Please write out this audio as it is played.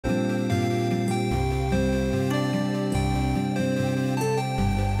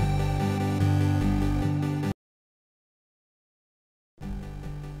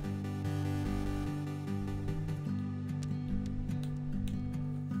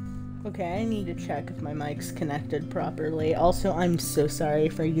Okay, I need to check if my mic's connected properly. Also, I'm so sorry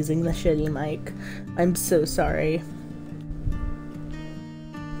for using the shitty mic. I'm so sorry.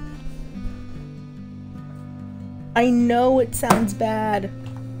 I know it sounds bad.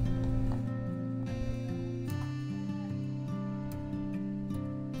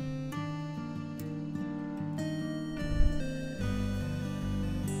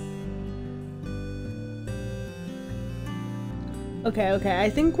 Okay, I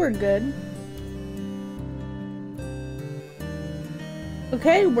think we're good.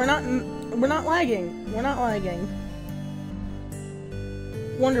 Okay, we're not lagging. We're not lagging.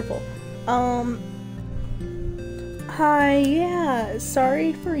 Wonderful. Hi, yeah,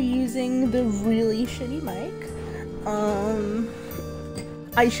 sorry for using the really shitty mic.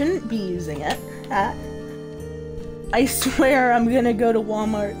 I shouldn't be using it. I swear I'm gonna go to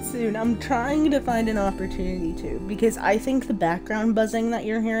Walmart soon. I'm trying to find an opportunity to, because I think the background buzzing that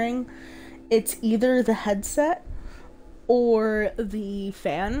you're hearing, it's either the headset or the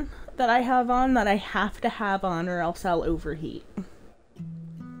fan that I have on that I have to have on or else I'll overheat.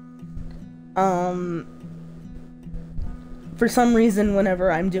 For some reason, whenever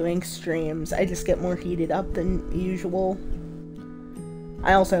I'm doing streams, I just get more heated up than usual.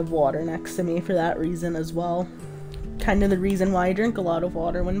 I also have water next to me for that reason as well. Kind of the reason why I drink a lot of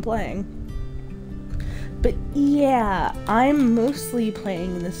water when playing. But yeah, I'm mostly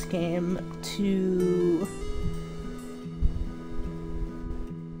playing this game to...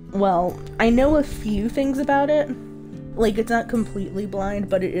 Well, I know a few things about it. Like, it's not completely blind,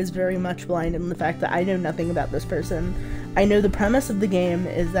 but it is very much blind in the fact that I know nothing about this person. I know the premise of the game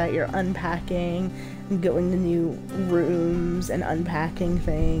is that you're unpacking and going to new rooms and unpacking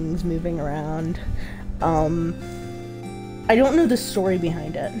things, moving around. I don't know the story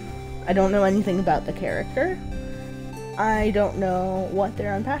behind it. I don't know anything about the character. I don't know what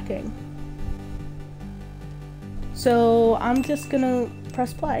they're unpacking. So I'm just gonna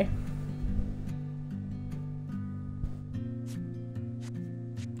press play.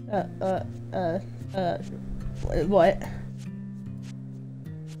 What?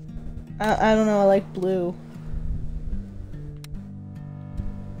 I don't know, I like blue.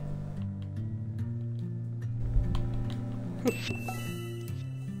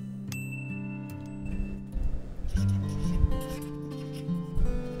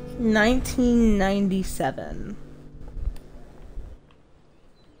 $19.97.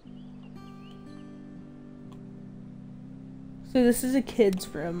 So this is a kid's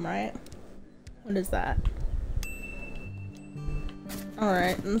room, right? What is that?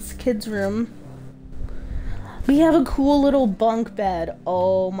 Alright, this kid's room. We have a cool little bunk bed.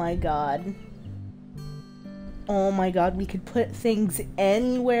 Oh my god. Oh my god, we could put things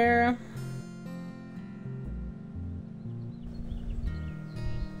anywhere.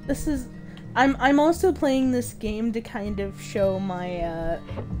 This is... I'm also playing this game to kind of show my,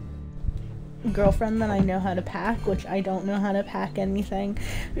 girlfriend that I know how to pack, which I don't know how to pack anything.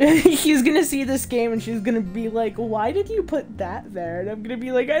 She's gonna see this game and she's gonna be like, why did you put that there? And I'm gonna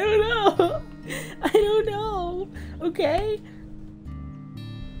be like, I don't know. I don't know. Okay?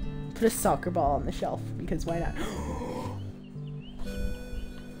 Put a soccer ball on the shelf, because why not?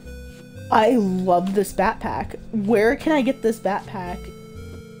 I love this backpack. Where can I get this backpack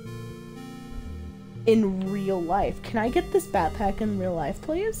in real life? Can I get this backpack in real life,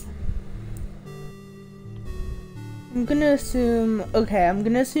 please? I'm gonna assume... Okay, I'm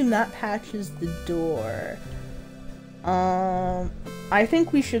gonna assume that patch is the door. I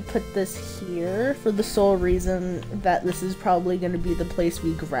think we should put this here for the sole reason that this is probably gonna be the place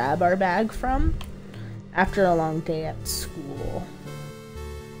we grab our bag from after a long day at school.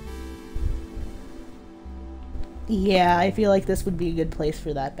 Yeah, I feel like this would be a good place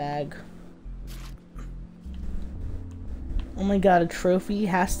for that bag. Oh my god, a trophy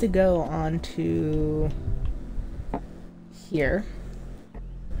has to go onto... here.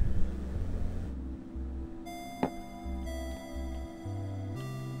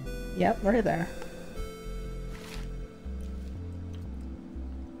 Yep, right there.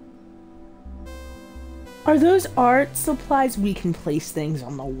 Are those art supplies? We can place things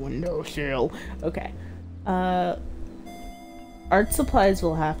on the windowsill. Okay. Art supplies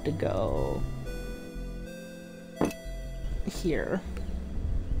will have to go here.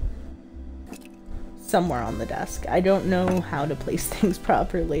 Somewhere on the desk. I don't know how to place things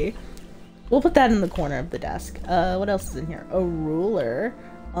properly. We'll put that in the corner of the desk. What else is in here? A ruler.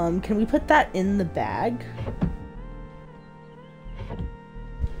 Can we put that in the bag?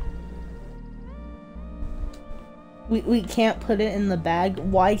 We can't put it in the bag.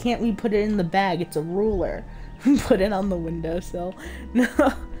 Why can't we put it in the bag? It's a ruler. Put it on the windowsill. No.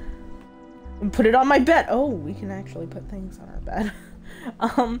 And put it on my bed. Oh, we can actually put things on our bed.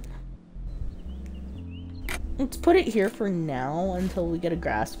 Let's put it here for now until we get a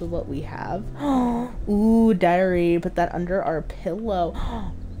grasp of what we have. Ooh, diary. Put that under our pillow.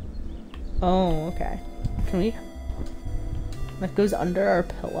 Oh, okay. Can we? That goes under our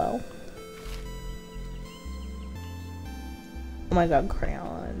pillow. Oh my god,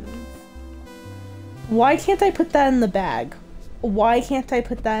 crayons. Why can't I put that in the bag? Why can't I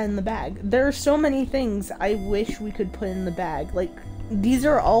put that in the bag? There are so many things I wish we could put in the bag. Like, these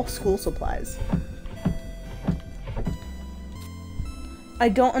are all school supplies. I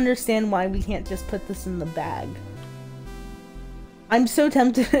don't understand why we can't just put this in the bag. I'm so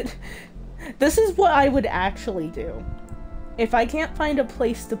tempted. This is what I would actually do. If I can't find a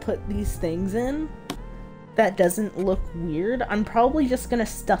place to put these things in that doesn't look weird, I'm probably just gonna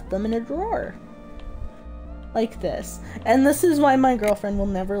stuff them in a drawer. Like this. And this is why my girlfriend will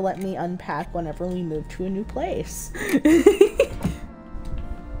never let me unpack whenever we move to a new place.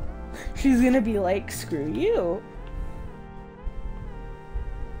 She's gonna be like, screw you.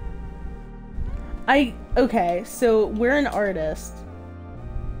 Okay, so we're an artist.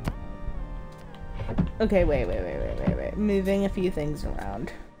 Okay, wait. Moving a few things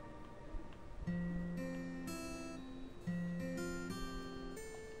around.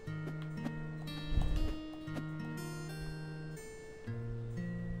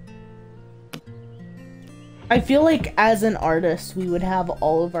 I feel like as an artist, we would have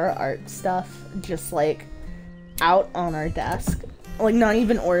all of our art stuff just like out on our desk. Like not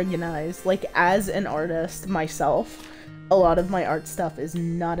even organized. Like as an artist myself, a lot of my art stuff is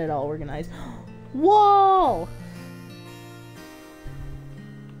not at all organized. Whoa!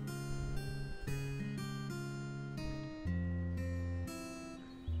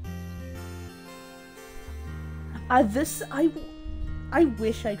 I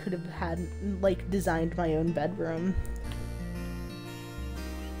wish I could have had, like, designed my own bedroom.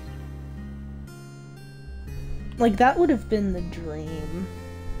 Like, that would have been the dream.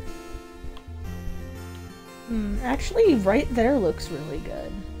 Actually, right there looks really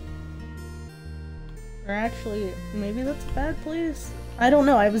good. Or actually, maybe that's a bad place? I don't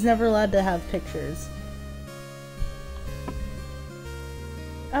know, I was never allowed to have pictures.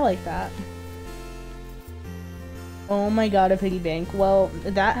 I like that. Oh my god, a piggy bank. Well,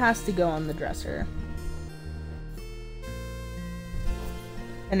 that has to go on the dresser.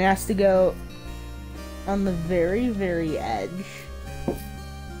 And it has to go on the very, very edge.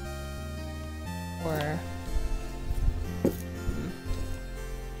 Or...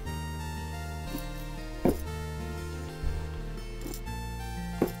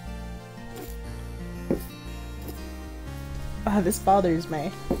 this bothers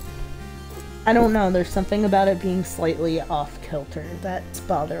me. I don't know, there's something about it being slightly off-kilter that's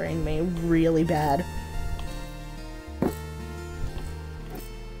bothering me really bad.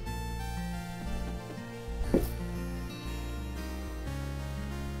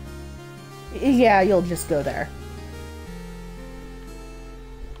 Yeah, you'll just go there.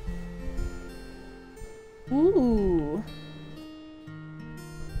 Ooh.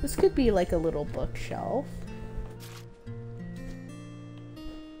 This could be like a little bookshelf.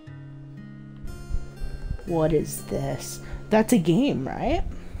 What is this? That's a game, right?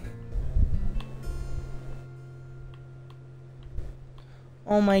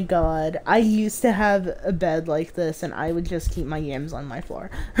 Oh my god. I used to have a bed like this and I would just keep my yams on my floor.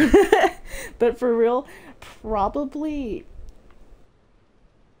 But for real, probably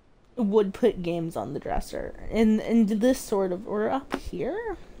would put games on the dresser. And this sort of, or up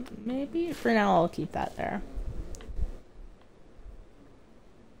here? Maybe? For now, I'll keep that there.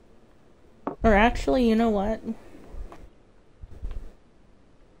 Or actually, you know what?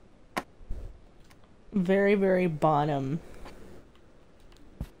 Very, very bottom.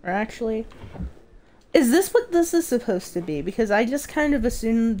 Or actually... Is this what this is supposed to be? Because I just kind of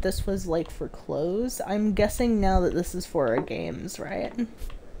assumed this was, like, for clothes. I'm guessing now that this is for our games, right?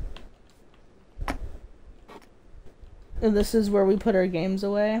 And this is where we put our games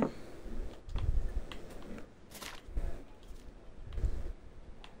away.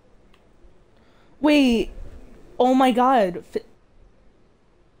 Wait, oh my god.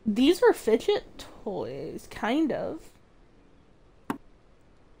 These are fidget toys, kind of.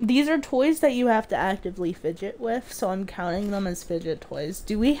 These are toys that you have to actively fidget with, so I'm counting them as fidget toys.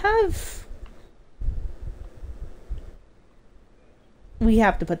 Do we have... We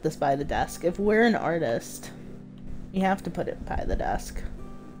have to put this by the desk. If we're an artist, we have to put it by the desk.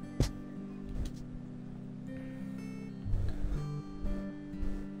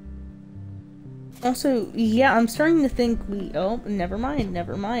 Also, yeah, I'm starting to think oh, never mind,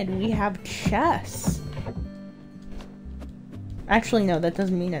 never mind. We have chess. Actually, no, that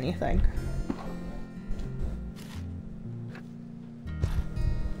doesn't mean anything.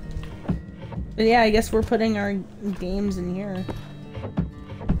 But yeah, I guess we're putting our games in here.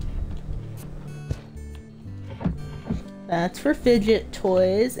 That's for fidget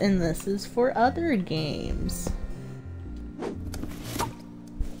toys, and this is for other games.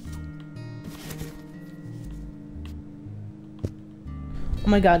 Oh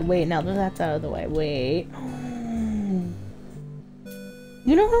my god, wait, now that that's out of the way, wait.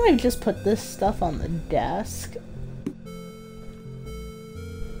 You know how I just put this stuff on the desk?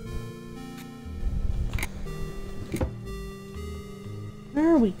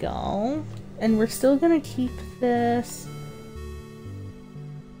 There we go. And we're still gonna keep this.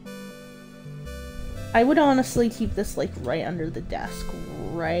 I would honestly keep this like right under the desk,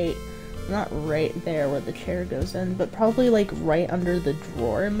 right, not right there where the chair goes in, but probably like right under the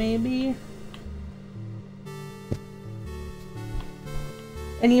drawer maybe.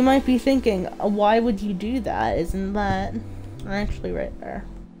 And you might be thinking, why would you do that? Isn't that actually right there?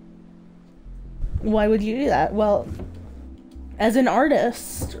 Why would you do that? Well, as an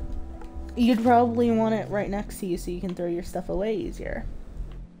artist, you'd probably want it right next to you so you can throw your stuff away easier.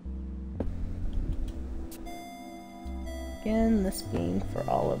 Again, this being for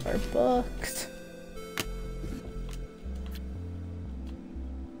all of our books.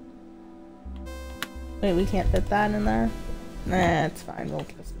 Wait, we can't fit that in there? Nah, it's fine. We'll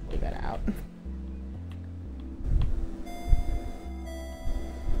just leave it out.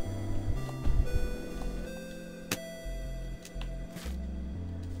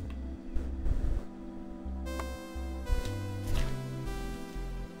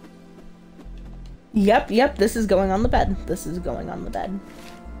 Yep, this is going on the bed. This is going on the bed.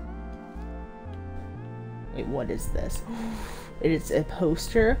 Wait, what is this? It is a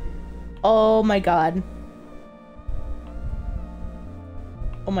poster. Oh my god.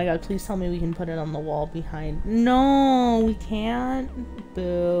 Oh my god, please tell me we can put it on the wall behind. No, we can't.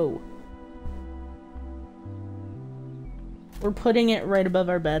 Boo. We're putting it right above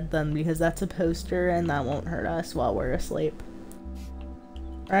our bed then because that's a poster and that won't hurt us while we're asleep.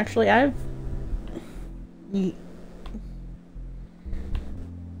 Or actually, You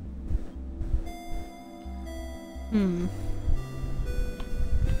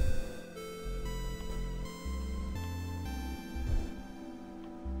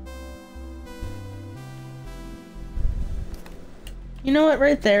know what?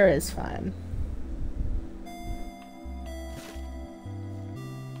 Right there is fine.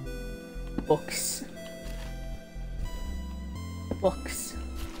 Books. Books.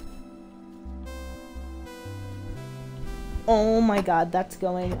 Oh my god, that's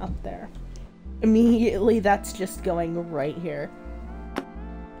going up there. Immediately, that's just going right here.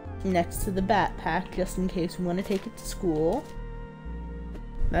 Next to the backpack, just in case we want to take it to school.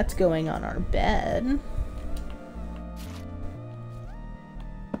 That's going on our bed.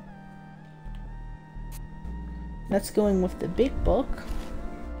 That's going with the big book.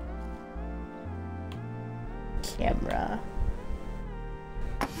 Camera.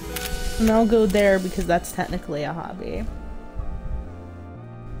 And I'll go there because that's technically a hobby.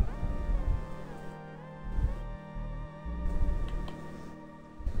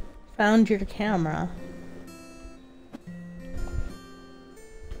 Found your camera.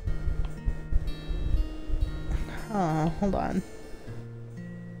 Oh, hold on.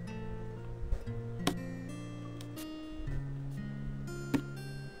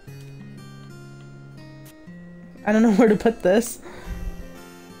 I don't know where to put this.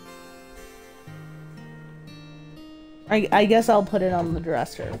 I guess I'll put it on the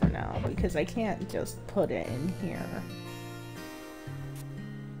dresser for now because I can't just put it in here.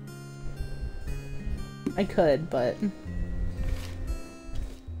 I could, but...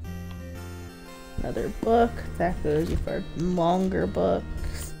 Another book. That goes for longer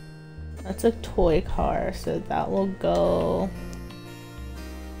books. That's a toy car, so that will go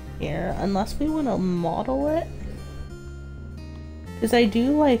here. Unless we want to model it. Because I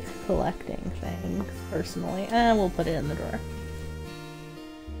do like collecting things, personally. And we'll put it in the drawer.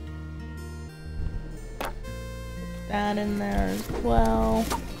 Put that in there as well.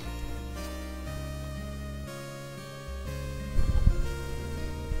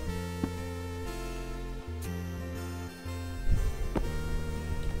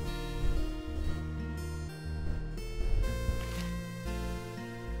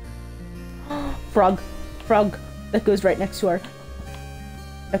 Frog. Frog. That goes right next to our...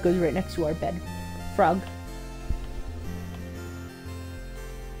 That goes right next to our bed. Frog.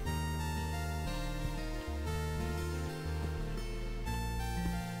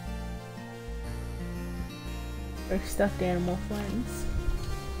 Or stuffed animal friends.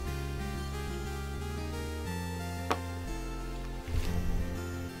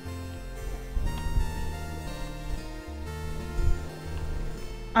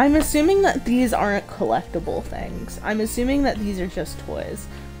 I'm assuming that these aren't collectible things. I'm assuming that these are just toys.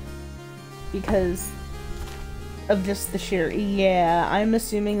 Because of just the sheer... Yeah, I'm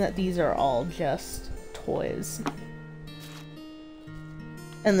assuming that these are all just toys.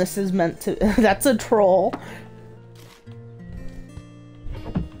 And this is meant to... That's a troll.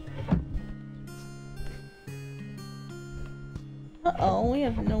 Uh-oh, we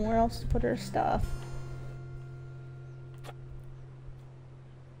have nowhere else to put our stuff.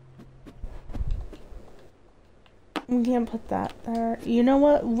 We can't put that there. You know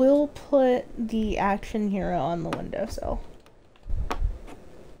what? We'll put the action hero on the windowsill.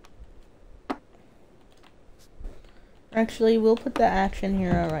 Actually, we'll put the action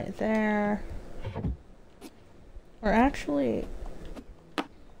hero right there. Or actually...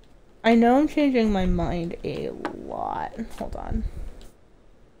 I know I'm changing my mind a lot. Hold on.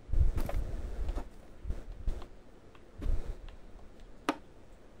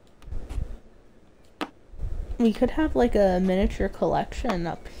 We could have like a miniature collection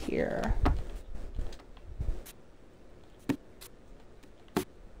up here.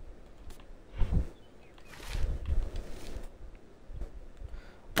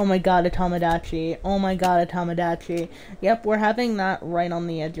 Oh my god, a Tamagotchi. Oh my god, a Tamagotchi. Yep, we're having that right on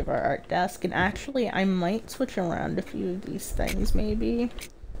the edge of our art desk. And actually, I might switch around a few of these things, maybe.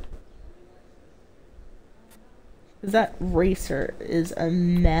 Because that racer is a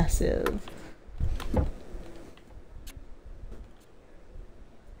massive...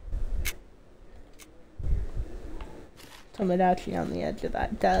 Tamagotchi on the edge of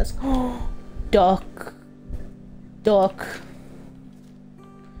that desk. Oh, duck. Duck.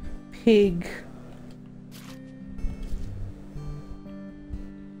 Pig.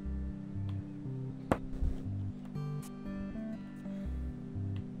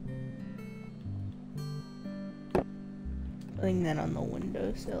 Putting that on the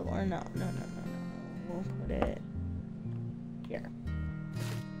windowsill, or no. We'll put it here.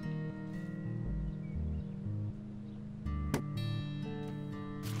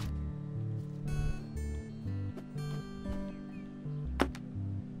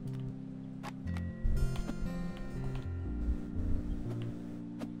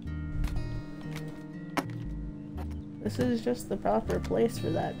 This is just the proper place for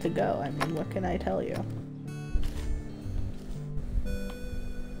that to go. I mean, what can I tell you?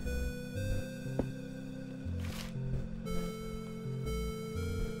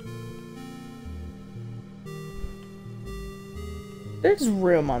 There's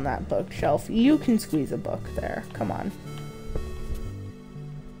room on that bookshelf. You can squeeze a book there. Come on.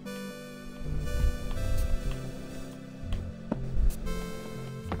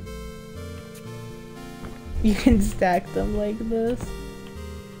 You can stack them like this.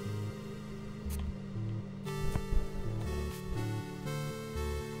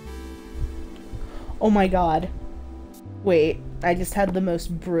 Oh my god. Wait, I just had the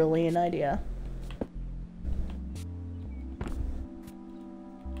most brilliant idea.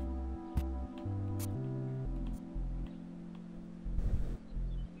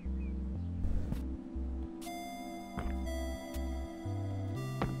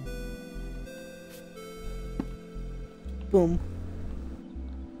 Boom.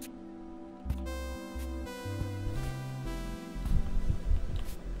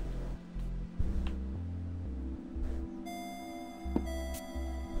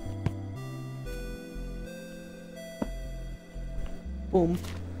 Boom.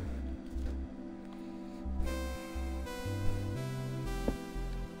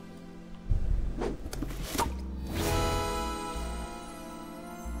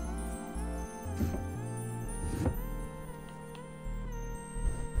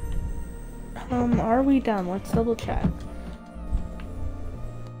 Are we done? Let's double check.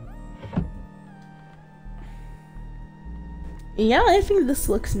 Yeah, I think this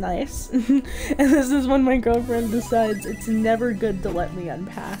looks nice. And this is when my girlfriend decides it's never good to let me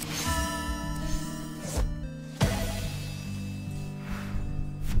unpack.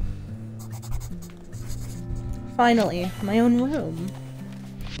 Finally, my own room.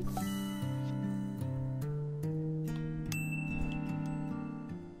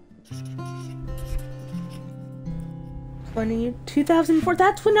 2004,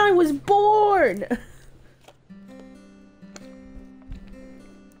 that's when I was born!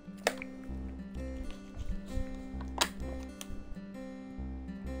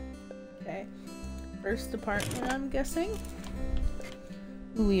 Okay, first apartment, I'm guessing.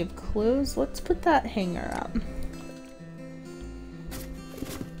 Ooh, we have clothes. Let's put that hanger up.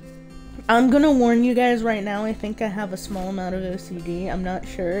 I'm gonna warn you guys right now, I think I have a small amount of OCD. I'm not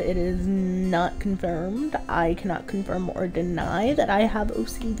sure. It is not confirmed. I cannot confirm or deny that I have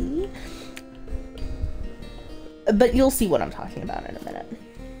OCD. But you'll see what I'm talking about in a minute.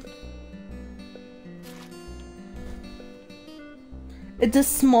 It's a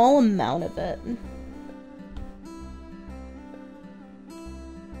small amount of it.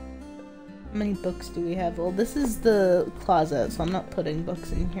 How many books do we have? Well, this is the closet, so I'm not putting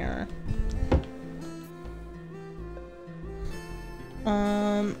books in here.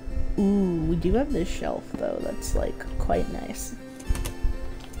 Ooh, we do have this shelf though, that's like quite nice.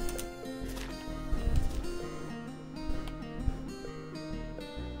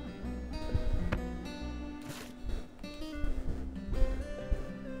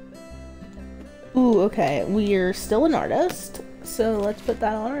 Ooh, okay, we're still an artist, so let's put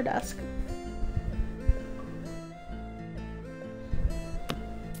that on our desk.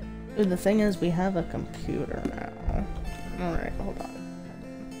 Ooh, the thing is, we have a computer now. Alright, hold on.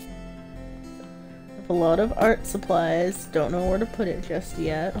 I have a lot of art supplies. Don't know where to put it just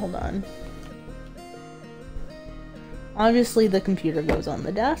yet. Hold on. Obviously, the computer goes on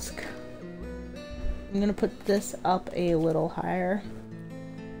the desk. I'm gonna put this up a little higher.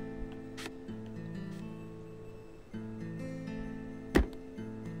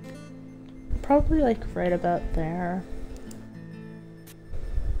 Probably like right about there.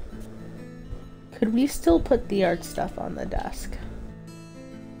 Could we still put the art stuff on the desk?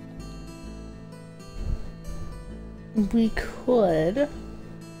 We could.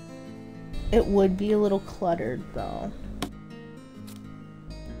 It would be a little cluttered though.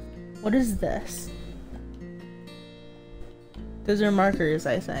 What is this? Those are markers,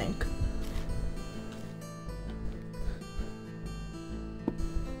 I think.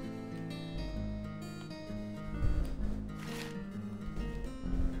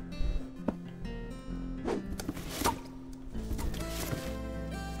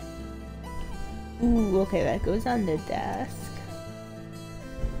 Ooh, okay, that goes on the desk.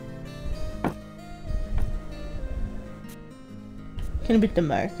 Can I put the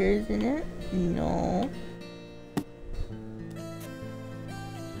markers in it? No.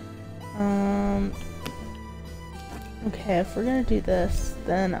 Okay, if we're gonna do this,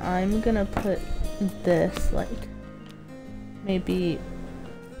 then I'm gonna put this, like, maybe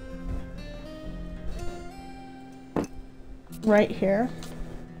right here.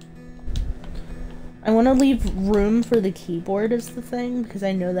 I want to leave room for the keyboard is the thing, because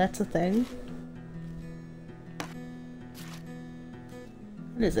I know that's a thing.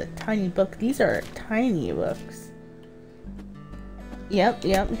 What is it? Tiny book. These are tiny books. Yep,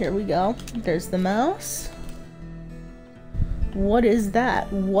 here we go. There's the mouse. What is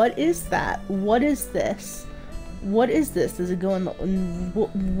that? What is that? What is this? What is this? Does it go in the...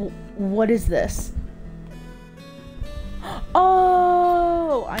 What is this?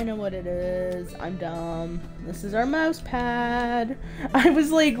 Oh, I know what it is. I'm dumb. This is our mouse pad. I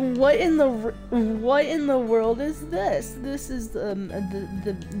was like, what in the world is this? This is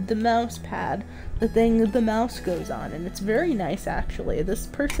the mouse pad, the thing that the mouse goes on, and it's very nice actually. This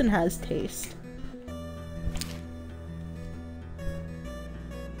person has taste.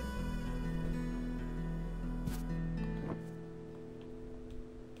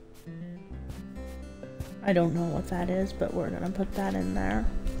 I don't know what that is, but we're gonna put that in there.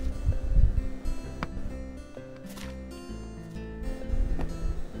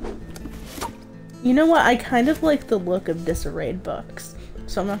 You know what? I kind of like the look of disarrayed books,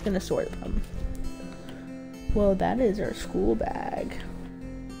 so I'm not gonna sort them. Well, that is our school bag.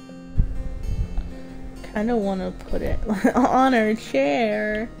 Kind of want to put it on our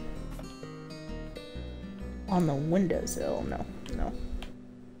chair. On the windowsill. No.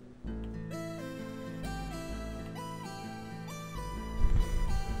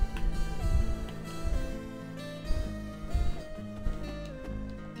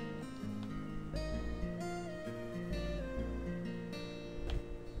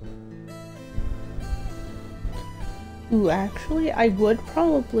 Ooh, actually, I would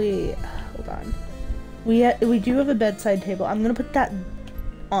probably... Hold on. We do have a bedside table. I'm gonna put that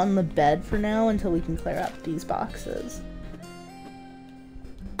on the bed for now until we can clear up these boxes.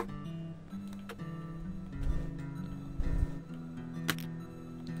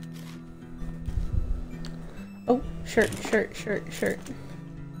 Oh, shirt.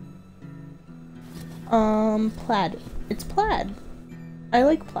 Plaid. It's plaid. I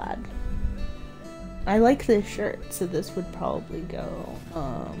like plaid. I like this shirt, so this would probably go,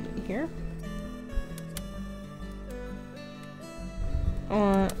 here.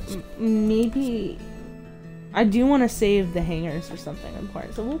 Or maybe I do want to save the hangers for something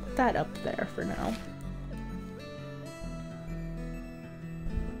important, so we'll put that up there for now.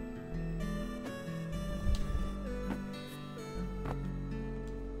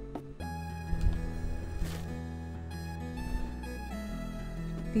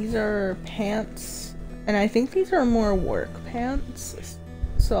 These are pants, and I think these are more work pants,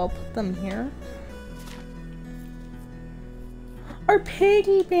 so I'll put them here. Our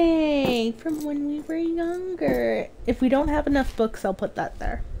piggy bank from when we were younger. If we don't have enough books, I'll put that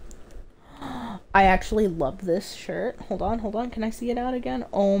there. I actually love this shirt. Hold on. Can I see it out again?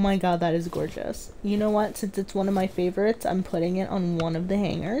 Oh my god, that is gorgeous. You know what? Since it's one of my favorites, I'm putting it on one of the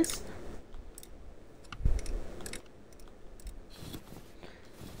hangers.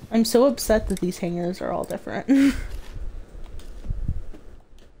 I'm so upset that these hangers are all different.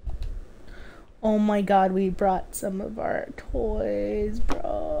 Oh my god, we brought some of our toys,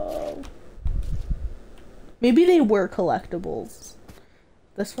 bro. Maybe they were collectibles.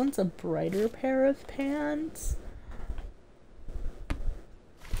 This one's a brighter pair of pants.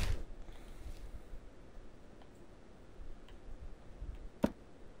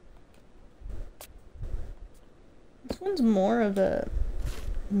 This one's more of a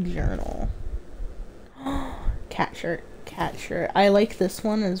journal. Cat shirt. I like this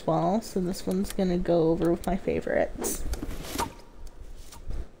one as well, so this one's gonna go over with my favorites.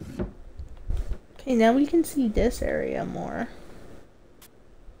 Okay, now we can see this area more.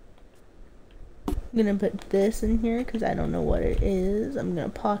 I'm gonna put this in here because I don't know what it is. I'm gonna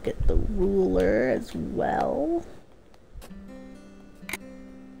pocket the ruler as well.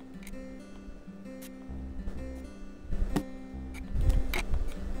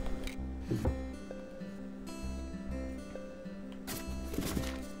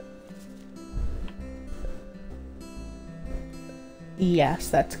 Yes,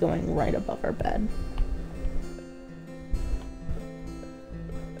 that's going right above our bed.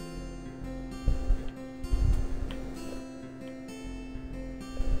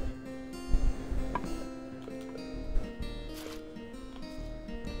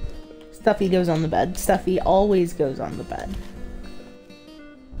 Stuffy goes on the bed. Stuffy always goes on the bed.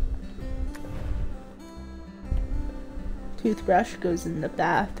 Toothbrush goes in the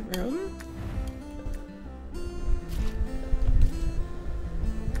bathroom.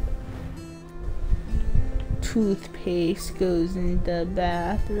 Toothpaste goes in the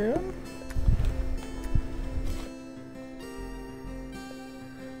bathroom.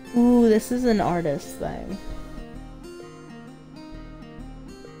 Ooh, this is an artist thing.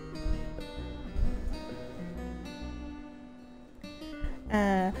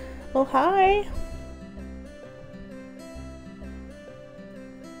 Oh hi!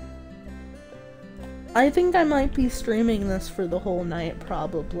 I think I might be streaming this for the whole night,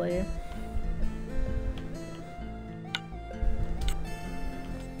 probably.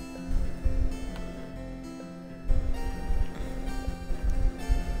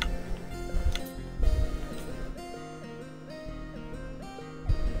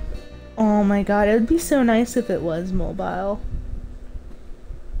 Oh my god, it would be so nice if it was mobile.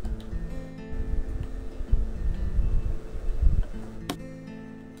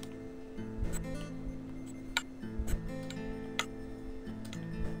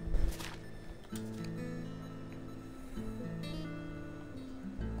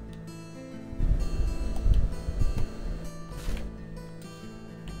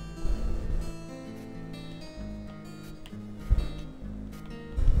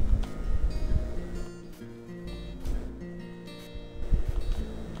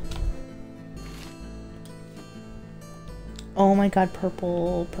 Oh my god,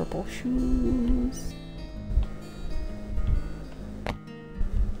 purple shoes.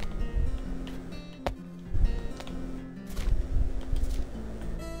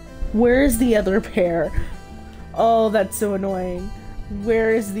 Where is the other pair? Oh, that's so annoying.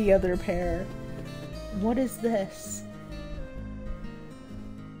 Where is the other pair? What is this?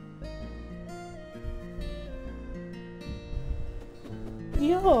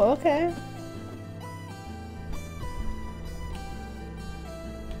 Yo, okay.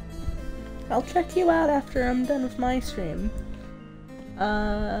 I'll check you out after I'm done with my stream.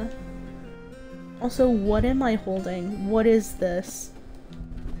 Also, what am I holding? What is this?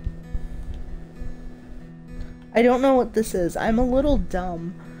 I don't know what this is. I'm a little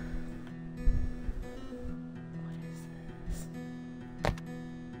dumb.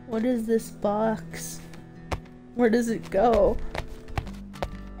 What is this box? Where does it go?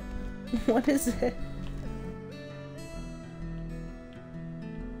 What is it?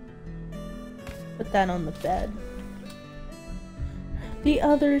 Put that on the bed. The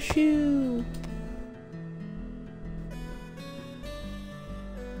other shoe.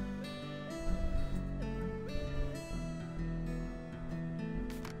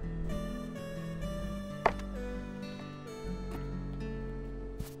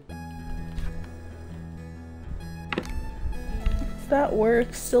 That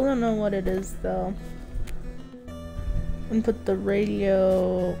works. Still don't know what it is though. And put the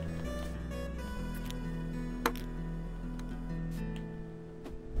radio.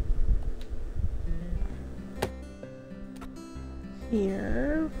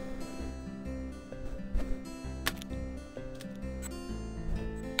 Here.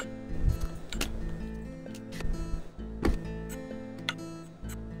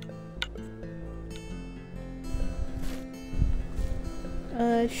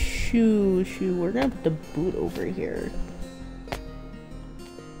 Shoo. We're gonna put the boot over here.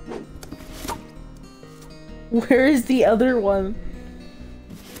 Where is the other one?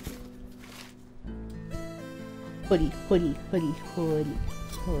 Hoodie.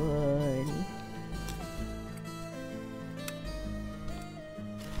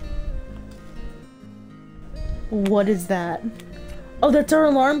 What is that? Oh, that's our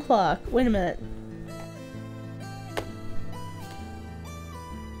alarm clock. Wait a minute.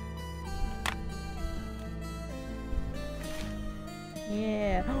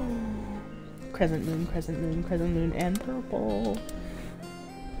 Yeah. Crescent moon, and purple.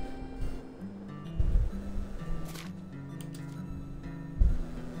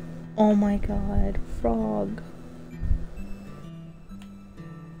 Oh my god, frog.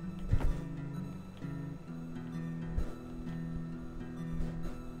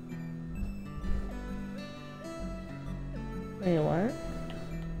 Wait, what?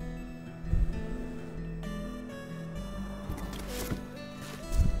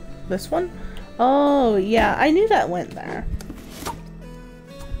 This one? Oh, yeah, I knew that went there.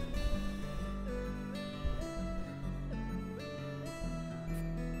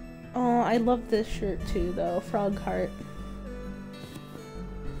 Oh, I love this shirt too, though. Frog heart.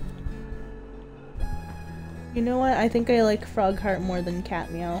 You know what? I think I like frog heart more than cat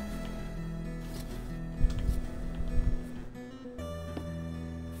meow.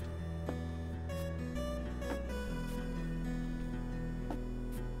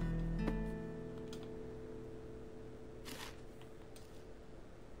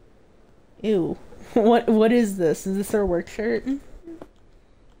 Ew. What is this? Is this our work shirt?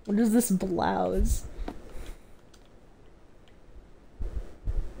 What is this blouse?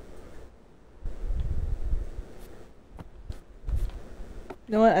 You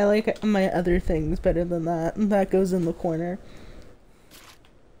know what? I like my other things better than that. That goes in the corner.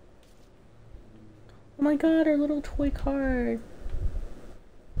 Oh my god, our little toy card.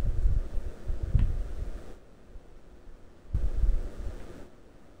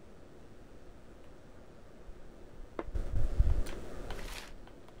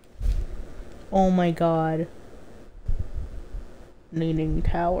 Oh my god. Leaning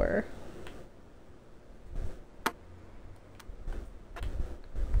tower.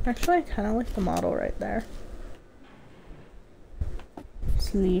 Actually, I kind of like the model right there.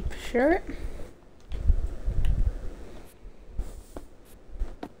 Sleep shirt.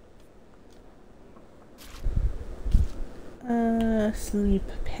 Sleep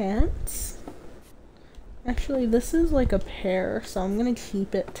pants. Actually, this is like a pair, so I'm gonna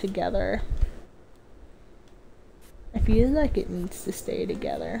keep it together. I feel like it needs to stay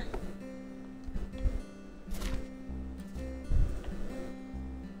together.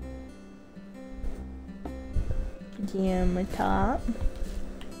 Pajama top.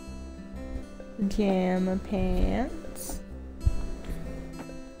 Pajama pants.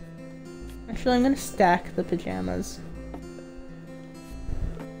 Actually, I'm gonna stack the pajamas.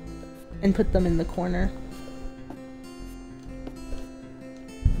 And put them in the corner.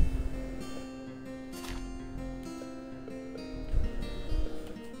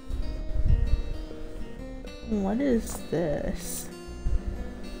 What is this?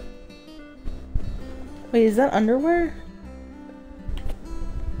 Wait, is that underwear?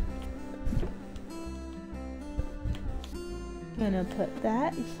 Gonna put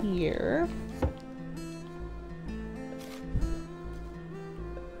that here.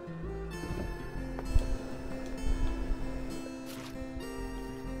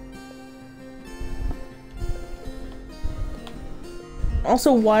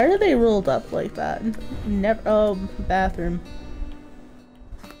 Also, why are they rolled up like that? Never. Oh, bathroom.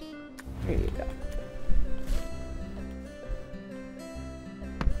 There you go.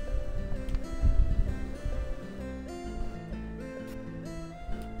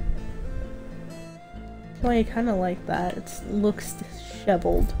 So I kind of like that. It looks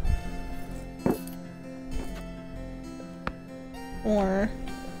disheveled. Or.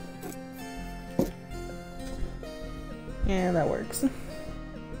 Yeah, that works.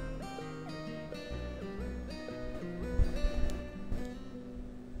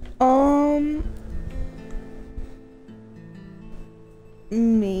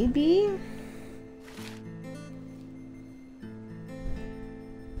 Maybe?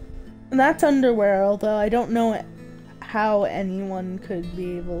 That's underwear, although I don't know how anyone could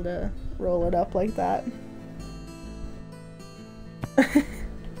be able to roll it up like that.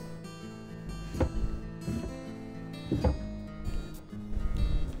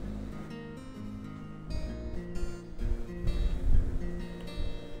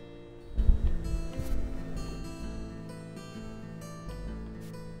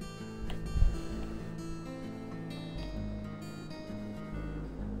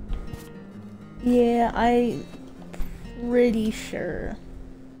 Yeah, I'm pretty sure.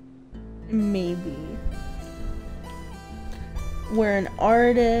 Maybe. We're an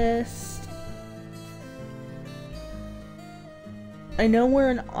artist. I know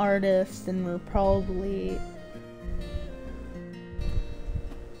we're an artist and we're probably...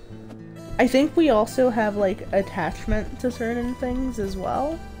 I think we also have like attachment to certain things as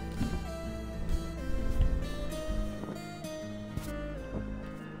well.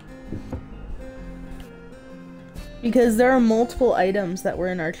 Because there are multiple items that were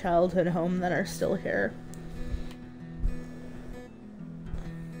in our childhood home that are still here.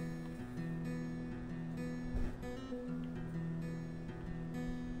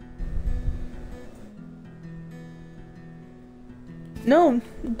 No,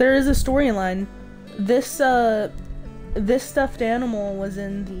 there is a storyline. This stuffed animal was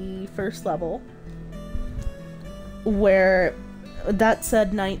in the first level, where that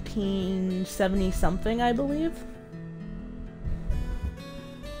said 1970 something, I believe.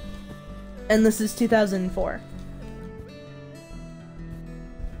 And this is 2004.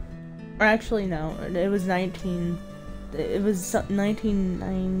 Or actually, no, it was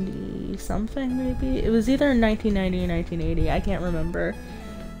 1990 something, maybe? It was either 1990 or 1980, I can't remember.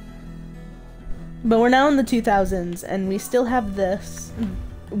 But we're now in the 2000s, and we still have this.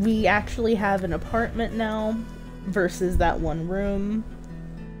 We actually have an apartment now, versus that one room.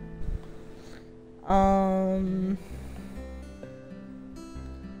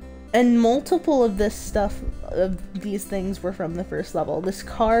 And multiple of this stuff, of these things were from the first level. This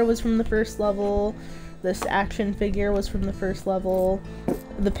car was from the first level. This action figure was from the first level.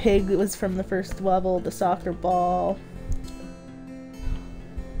 The pig was from the first level. The soccer ball.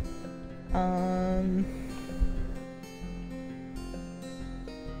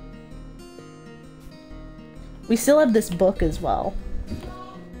 We still have this book as well.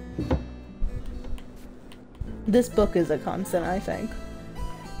 This book is a constant, I think.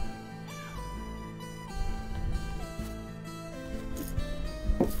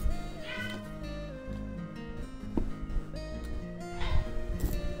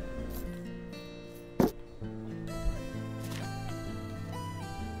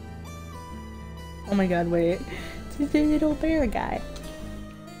 Oh my god, wait. It's the little bear guy.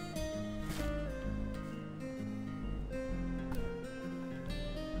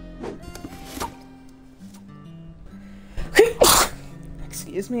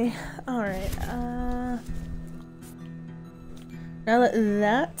 Excuse me. Alright, now that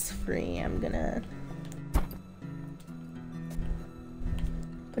that's free, I'm gonna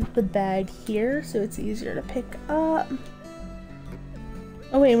put the bag here so it's easier to pick up.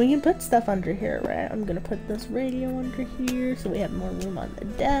 Oh wait, we can put stuff under here, right? I'm gonna put this radio under here so we have more room on the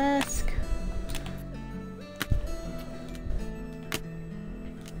desk.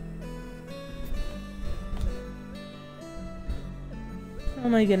 How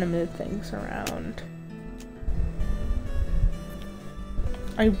am I gonna move things around?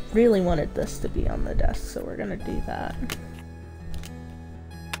 I really wanted this to be on the desk, so we're gonna do that.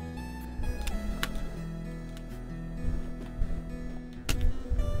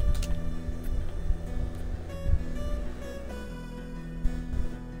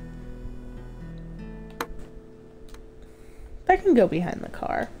 I can go behind the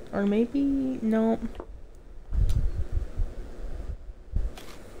car. Or maybe... no.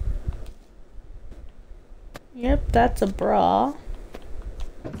 Yep, that's a bra.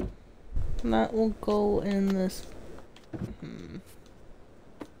 And that will go in this...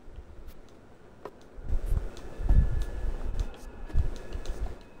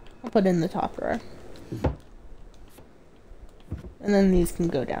 I'll put it in the top drawer. And then these can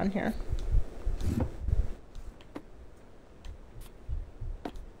go down here.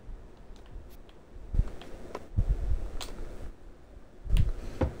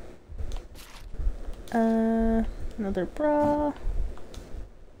 Another bra.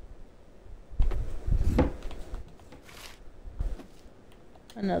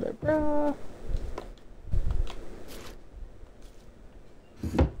 Another bra.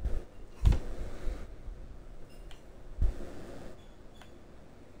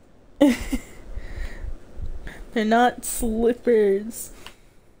 They're not slippers.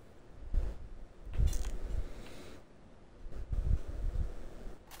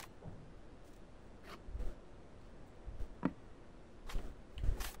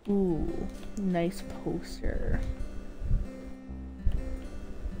 Ooh, nice poster.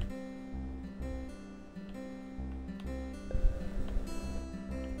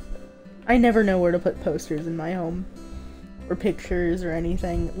 I never know where to put posters in my home. Or pictures or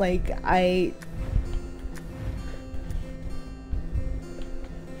anything. Like, I...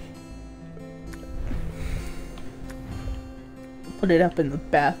 put it up in the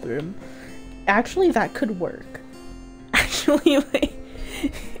bathroom. Actually, that could work. Actually, wait.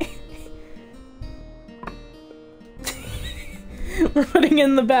 We're putting it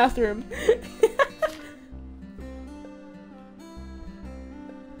in the bathroom.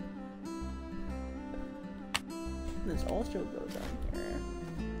 This also goes on here.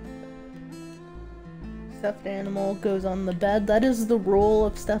 Stuffed animal goes on the bed. That is the rule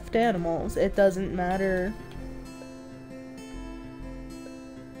of stuffed animals. It doesn't matter.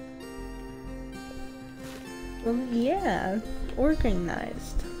 Well, yeah,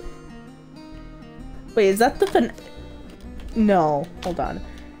 organized. Wait, is that the No, hold on.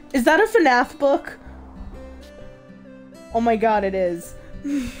 Is that a FNAF book? Oh my god, it is.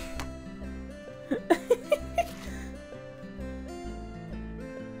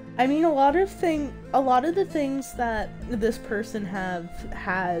 I mean, a lot of the things that this person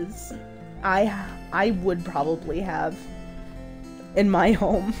has, I would probably have in my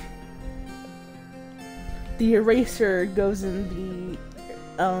home. The eraser goes in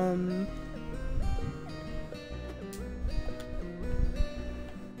the,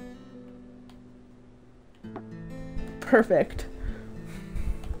 perfect.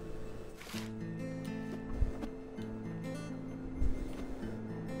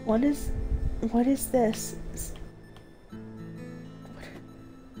 What is this? What is this?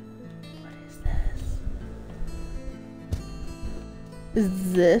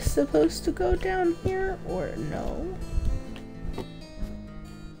 Is this supposed to go down here or no?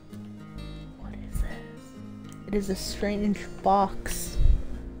 What is this? It is a strange box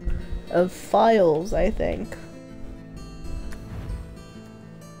of files, I think.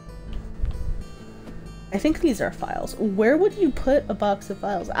 I think these are files. Where would you put a box of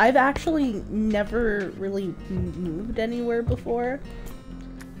files? I've actually never really moved anywhere before,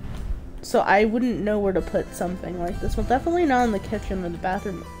 so I wouldn't know where to put something like this. Well, definitely not in the kitchen or the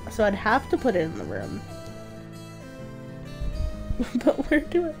bathroom, so I'd have to put it in the room. But where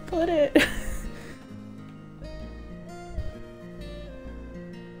do I put it?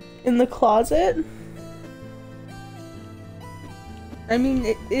 In the closet? I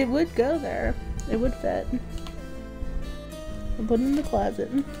mean, it would go there. It would fit. I'll put it in the closet.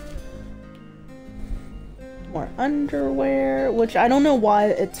 More underwear, which I don't know why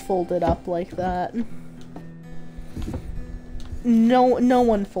it's folded up like that. No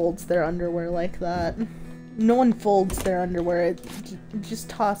one folds their underwear like that. No one folds their underwear. Just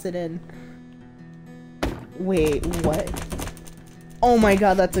toss it in. Wait, what? Oh my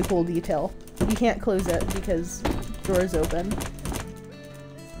god, that's a cool detail. You can't close it because door's open.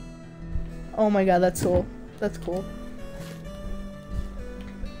 Oh my god, that's cool. That's cool.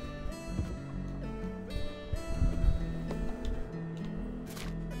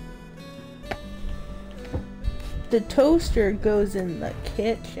 The toaster goes in the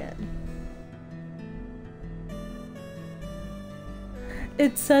kitchen.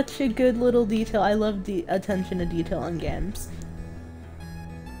 It's such a good little detail. I love the attention to detail in games.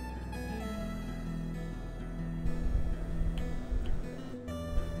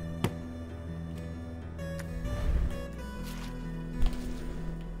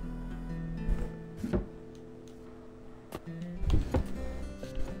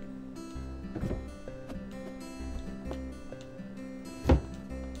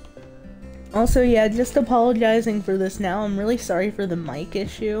 Also, yeah, just apologizing for this now. I'm really sorry for the mic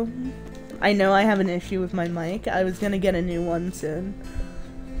issue. I know I have an issue with my mic. I was gonna get a new one soon.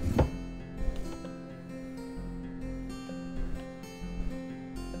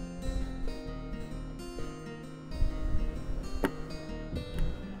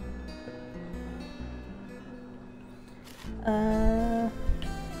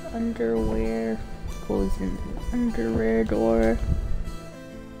 Underwear goes in the underwear door.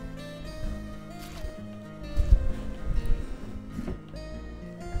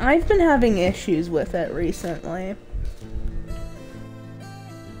 I've been having issues with it recently.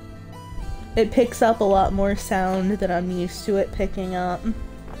 It picks up a lot more sound than I'm used to it picking up.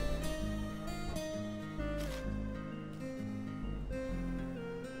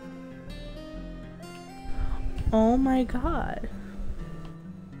 Oh my god.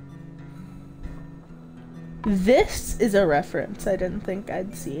 This is a reference I didn't think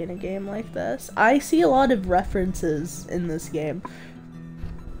I'd see in a game like this. I see a lot of references in this game.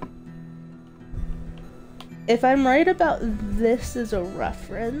 If I'm right about this as a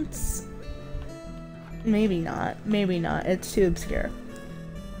reference, maybe not. Maybe not. It's too obscure.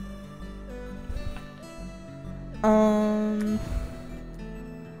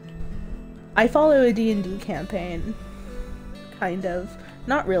 I follow a D&D campaign. Kind of.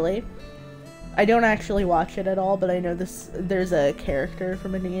 Not really. I don't actually watch it at all, but I know there's a character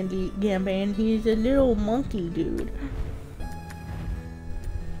from a D&D campaign. He's a little monkey dude.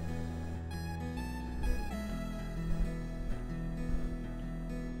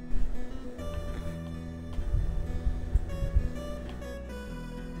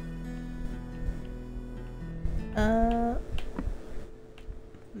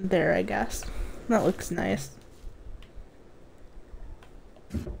 There, I guess. That looks nice.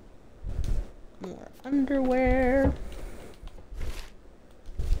 More underwear.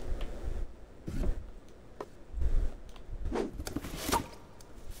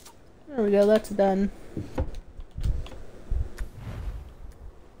 There we go, that's done.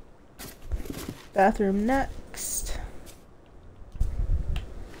 Bathroom next.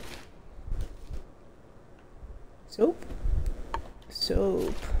 Soap.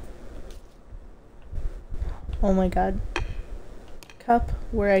 Soap. Oh my god. Cup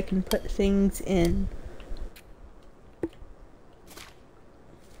where I can put things in.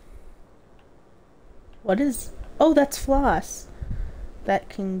 What is... Oh, that's floss. That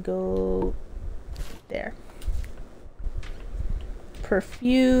can go there.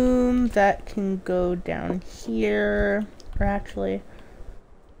 Perfume, that can go down here. Or actually...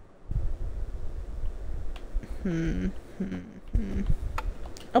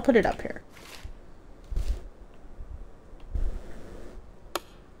 I'll put it up here.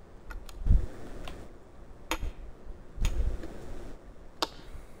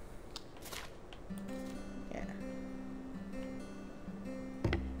 Yeah.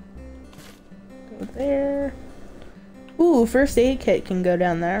 Go there. Ooh, first aid kit can go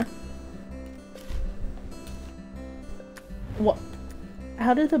down there. What?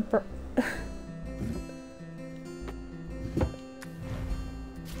 How did the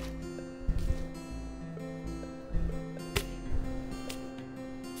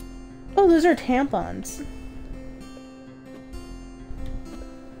Oh, those are tampons.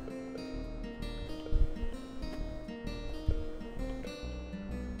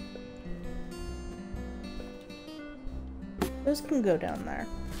 Those can go down there.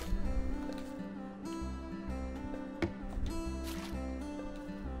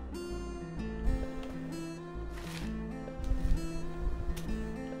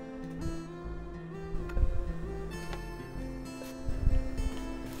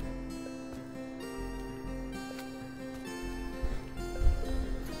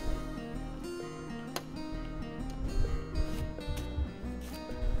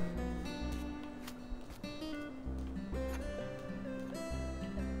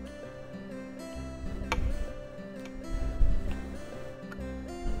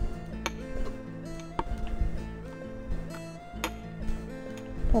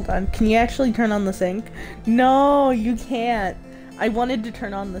 Hold on, can you actually turn on the sink? No, you can't. I wanted to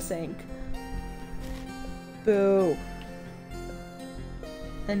turn on the sink. Boo.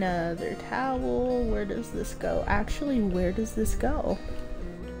 Another towel. Where does this go? Actually, where does this go?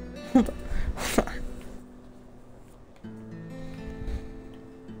 Hold on. Hold on.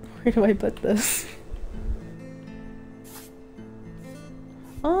 Where do I put this?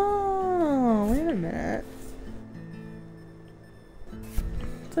 Oh, wait a minute.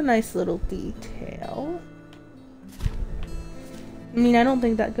 It's a nice little detail. I mean, I don't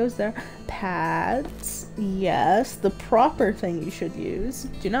think that goes there. Pads. Yes, the proper thing you should use.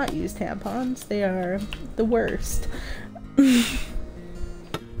 Do not use tampons. They are the worst.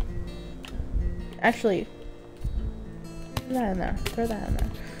 Actually, throw that in there. Throw that in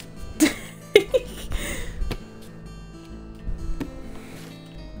there.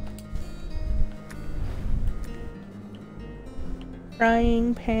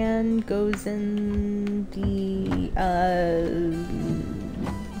 Frying pan goes in the,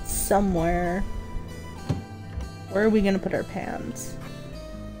 somewhere. Where are we gonna put our pans?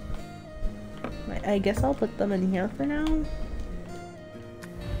 I guess I'll put them in here for now.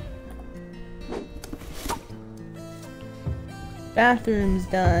 Bathroom's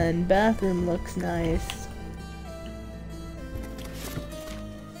done. Bathroom looks nice.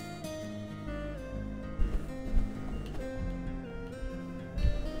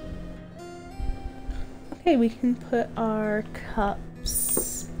 Okay, we can put our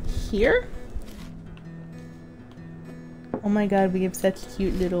cups here. Oh my god, we have such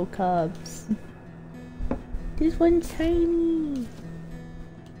cute little cups. This one's tiny.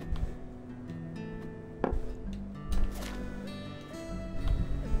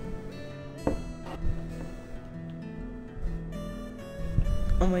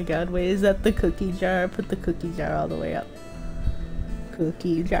 Oh my god, wait, is that the cookie jar? Put the cookie jar all the way up.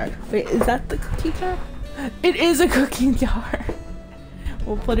 Cookie jar. Wait, is that the cookie jar? It is a cookie jar!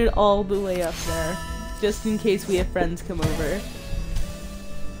 We'll put it all the way up there. Just in case we have friends come over.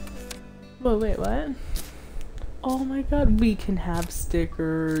 Whoa, wait, what? Oh my god, we can have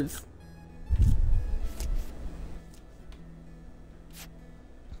stickers.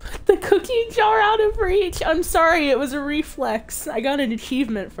 Put the cookie jar out of reach! I'm sorry, it was a reflex. I got an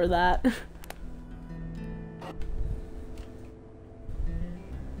achievement for that.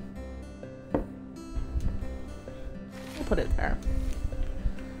 We'll put it there.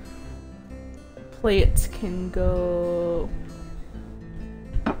 Plates can go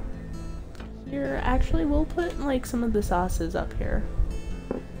here. Actually, we'll put like some of the sauces up here.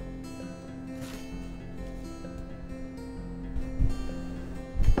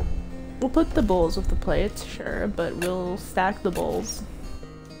 We'll put the bowls with the plates, sure, but we'll stack the bowls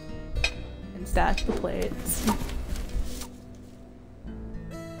and stack the plates.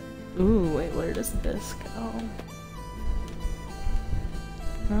 Ooh, wait, where does this go?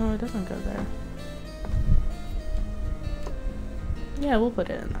 No, it doesn't go there. Yeah, we'll put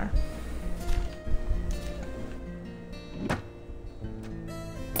it in there.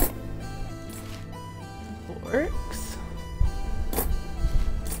 Forks.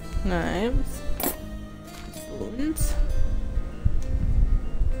 Knives. Spoons.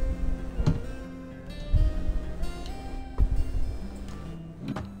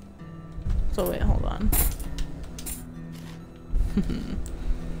 So wait, hold on.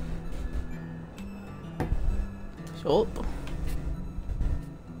 Soap.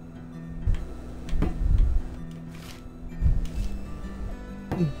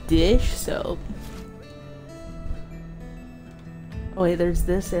 Dish soap. Oh wait, there's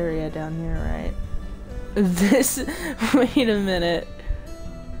this area down here, right? This, wait a minute.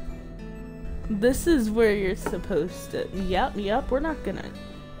 This is where you're supposed to, yep, we're gonna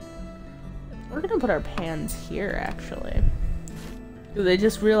put our pans here, actually. I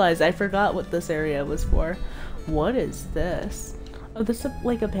just realized I forgot what this area was for. What is this? Oh, this is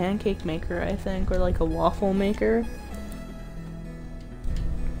like a pancake maker, I think, or like a waffle maker.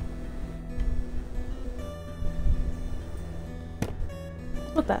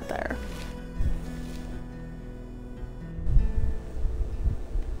 Put that there.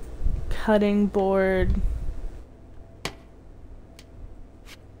 Cutting board.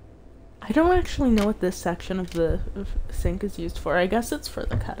 I don't actually know what this section of the sink is used for. I guess it's for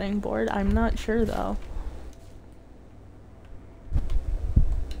the cutting board. I'm not sure though.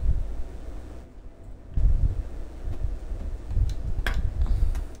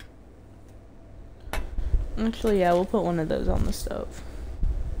 Actually, yeah, we'll put one of those on the stove.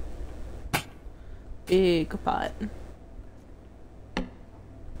 Big pot.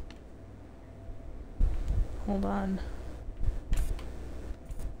 Hold on.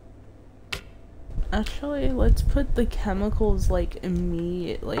 Actually, let's put the chemicals like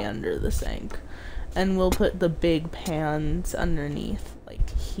immediately under the sink. And we'll put the big pans underneath, like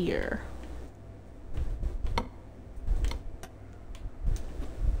here.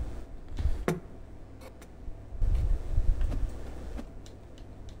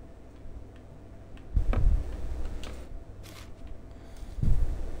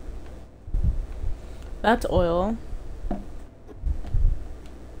 That's oil.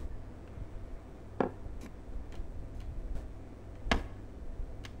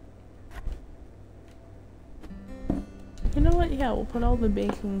 You know what? Yeah, we'll put all the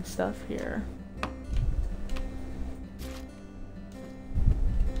baking stuff here.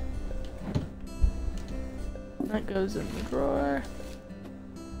 That goes in the drawer.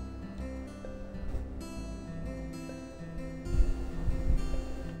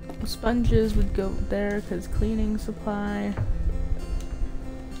 Sponges would go there because cleaning supply.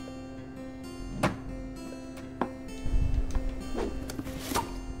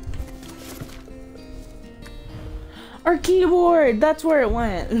 Our keyboard! That's where it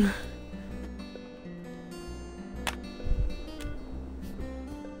went.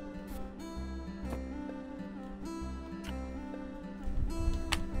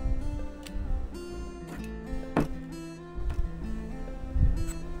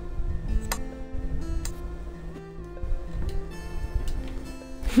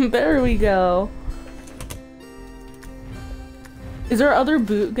 There we go. Is our other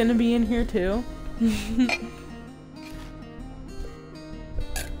boot gonna be in here too?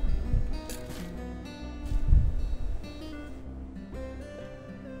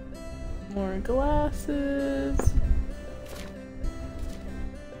 More glasses.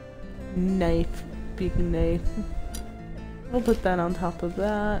 Knife. Big knife. We'll put that on top of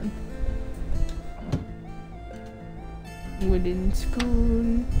that. Wooden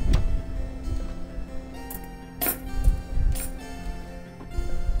spoon.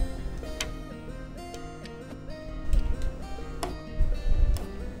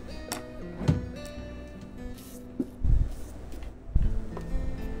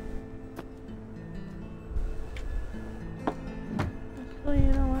 Actually,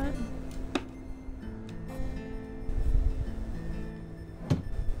 you know what?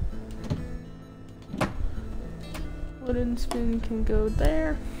 Wooden spoon can go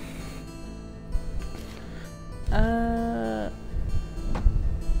there.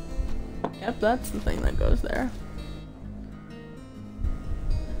 Yep, that's the thing that goes there.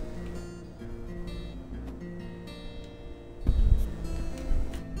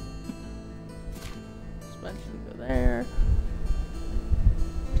 Sponge can go there.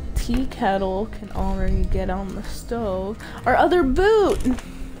 Tea kettle can already get on the stove. Our other boot!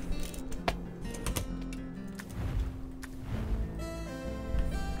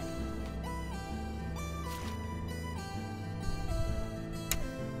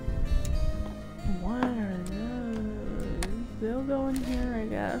 What are those? They'll go in here, I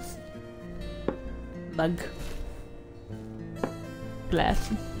guess. Mug.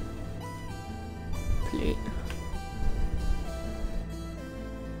 Glass. Plate.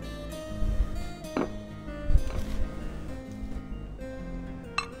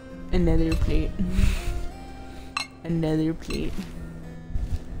 Another plate. Another plate.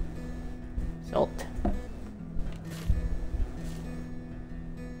 Salt.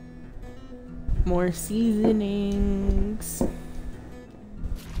 More seasonings.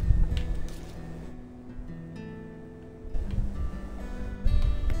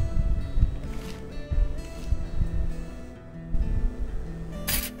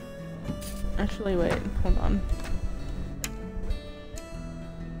 Actually, wait, hold on.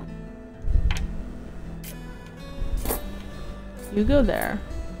 You go there,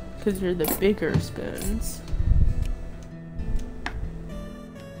 because you're the bigger spoons.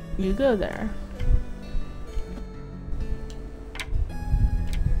 You go there.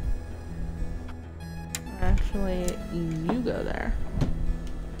 Actually, you go there.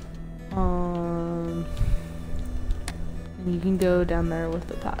 And you can go down there with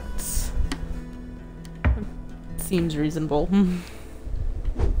the pots. Seems reasonable.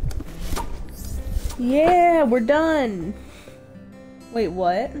 Yeah, we're done! Wait,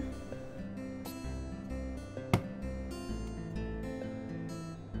 what?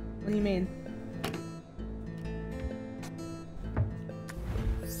 What do you mean?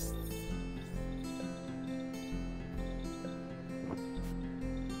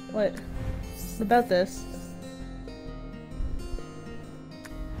 What? What about this?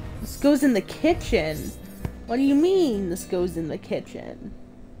 This goes in the kitchen. What do you mean this goes in the kitchen?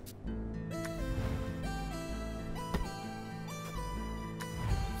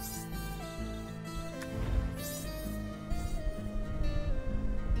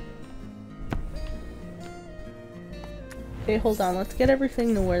 Okay, hold on. Let's get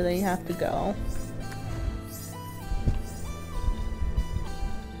everything to where they have to go.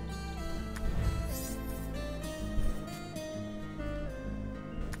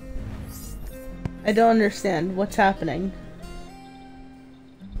 I don't understand what's happening.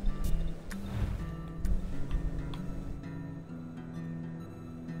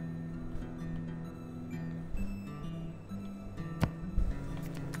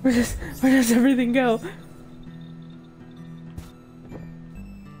 Where does everything go?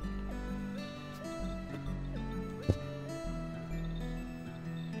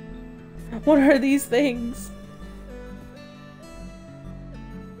 What are these things?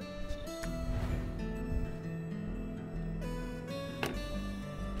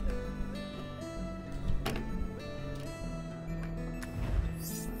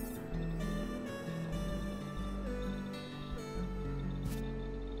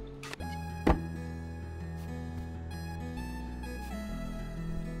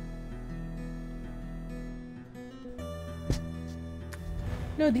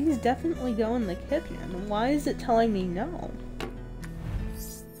 No, these definitely go in the kitchen. Why is it telling me no?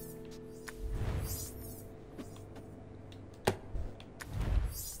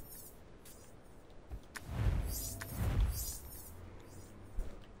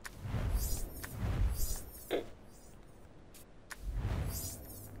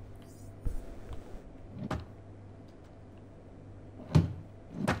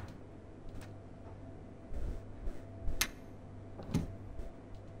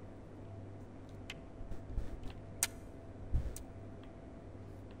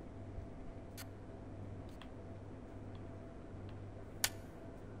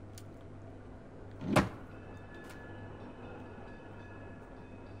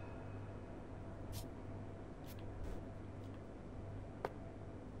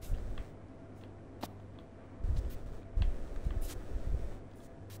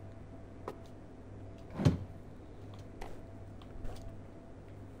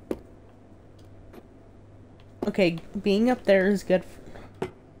 Okay, being up there is good.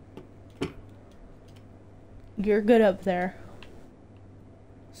 You're good up there.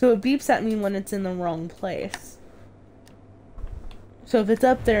 So it beeps at me when it's in the wrong place. So if it's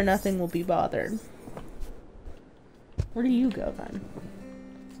up there, nothing will be bothered. Where do you go then?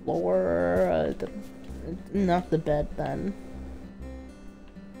 Floor, not the bed then.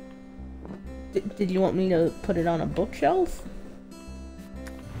 Did you want me to put it on a bookshelf?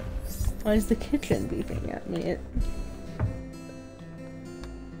 Why is the kitchen beeping at me?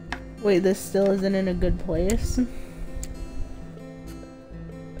 Wait, this still isn't in a good place?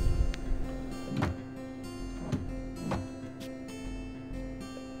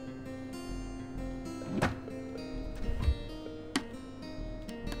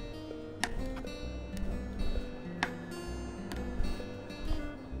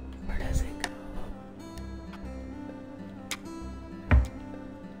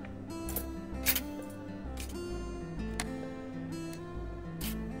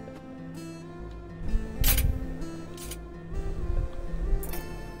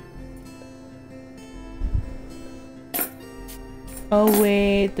 Oh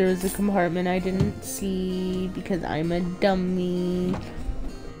wait, there's a compartment I didn't see because I'm a dummy.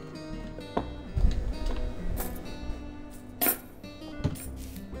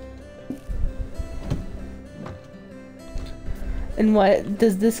 And what?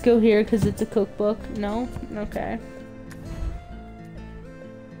 Does this go here because it's a cookbook? No? Okay.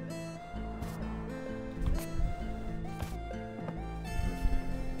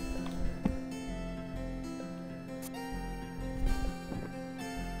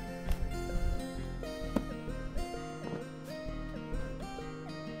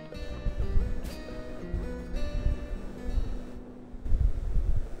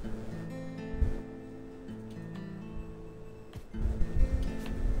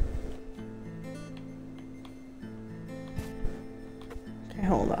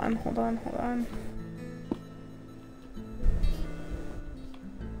 Hold on.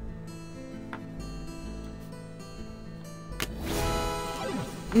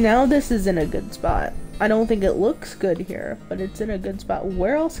 Now this is in a good spot. I don't think it looks good here, but it's in a good spot.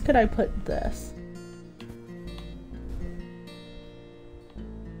 Where else could I put this?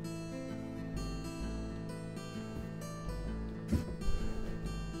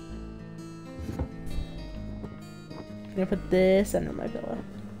 Can I put this under my pillow?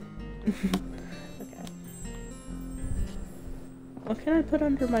 Okay. What can I put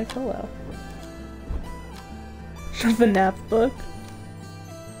under my pillow? The nap book?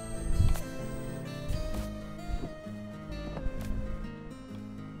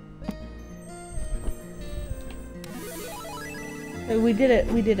 Hey, we did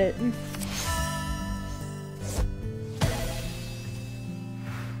it.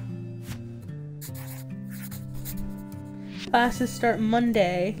 Classes start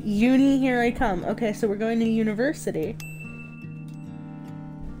Monday. Uni, here I come. Okay, so we're going to university.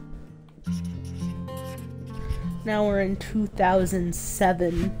 Now we're in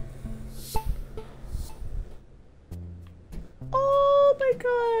 2007. Oh my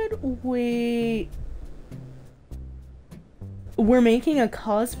god. Wait. We're making a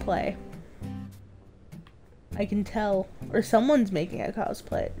cosplay. I can tell. Or someone's making a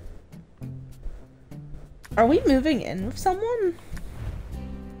cosplay. Are we moving in with someone?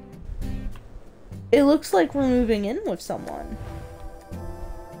 It looks like we're moving in with someone.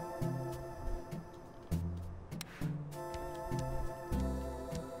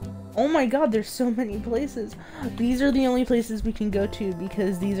 Oh my god, there's so many places. These are the only places we can go to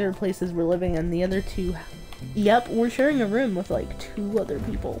because these are places we're living in. The other two... Yep, we're sharing a room with like 2 other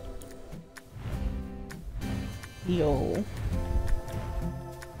people. Yo.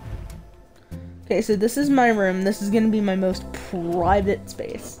 Okay, so this is my room. This is gonna be my most private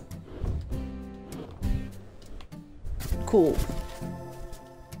space. Cool.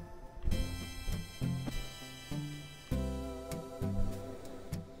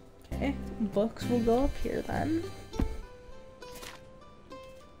 Okay, books will go up here then.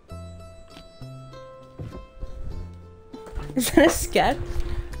 Is that a sketch?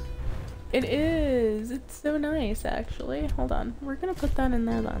 It is. It's so nice, actually. Hold on. We're gonna put that in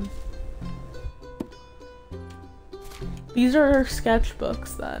there then. These are our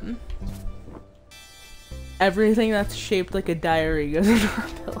sketchbooks then. Everything that's shaped like a diary goes in our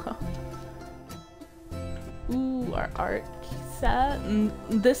pillow. Ooh, our art set. And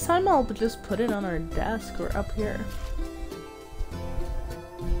this time I'll just put it on our desk or up here.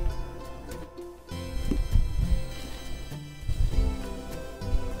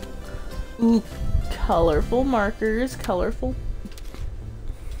 Ooh, colorful markers, colorful.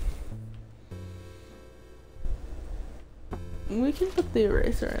 We can put the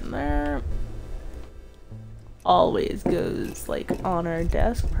eraser in there. Always goes like on our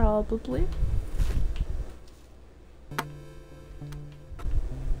desk probably.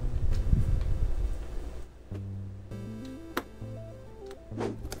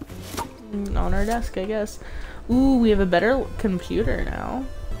 On our desk, I guess. Ooh, we have a better computer now.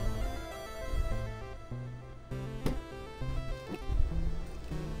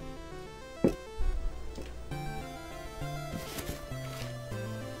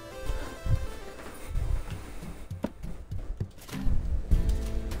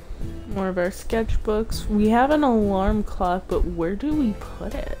 More of our sketchbooks. We have an alarm clock, but where do we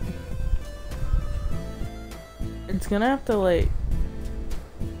put it? It's gonna have to like...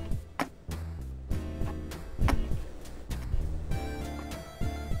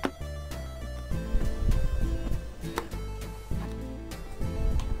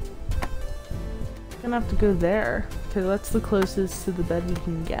 Gonna have to go there, because that's the closest to the bed we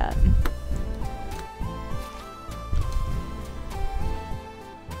can get.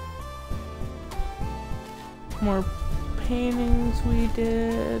 More paintings we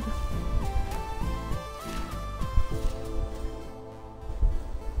did.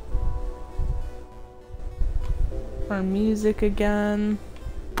 Our music again.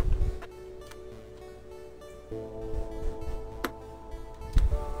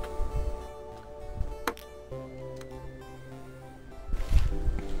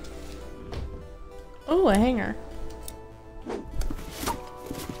 Oh, a hanger.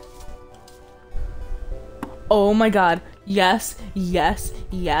 Oh my god. Yes, yes,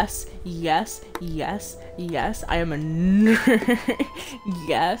 yes, yes, yes, yes. I am a nerd.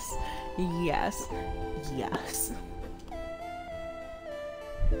 Yes, yes, yes.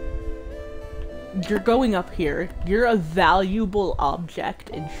 You're going up here. You're a valuable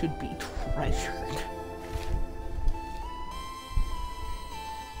object and should be treasured.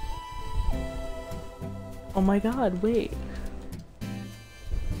 Oh my god, wait.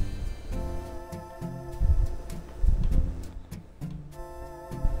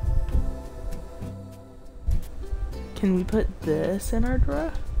 Can we put this in our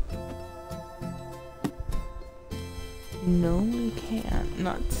drawer? No, we can't.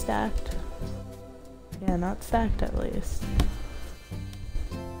 Not stacked. Yeah, not stacked at least.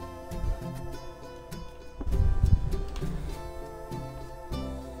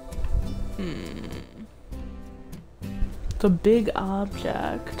 It's a big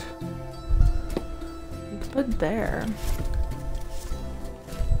object. We could put there.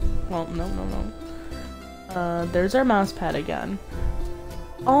 Well, no, no, no. There's our mouse pad again.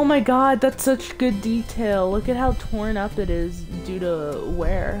 Oh my god, that's such good detail. Look at how torn up it is due to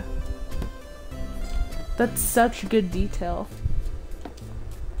wear. That's such good detail.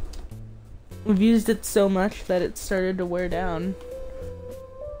 We've used it so much that it started to wear down.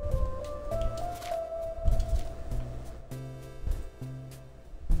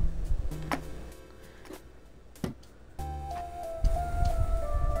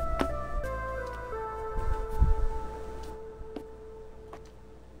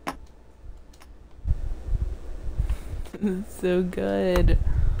 It's so good.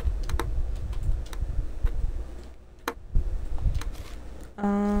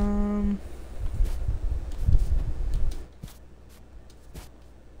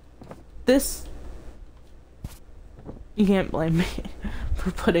 This... You can't blame me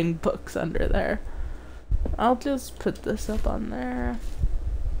for putting books under there. I'll just put this up on there.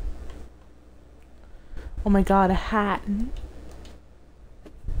 Oh my god, a hat.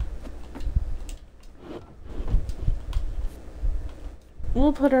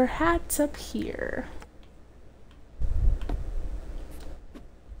 We'll put our hats up here.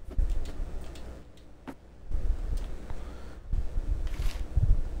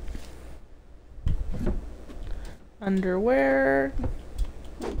 Underwear.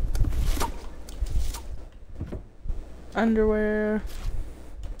 Underwear.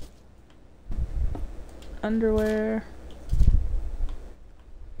 Underwear.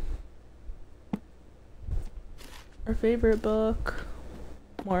 Our favorite book.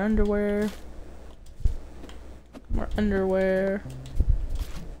 More underwear. More underwear.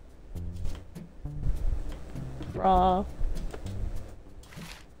 Bra.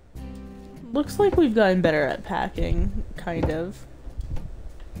 Looks like we've gotten better at packing, kind of.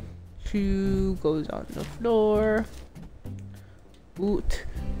 Shoe goes on the floor. Boot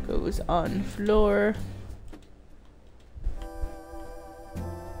goes on floor.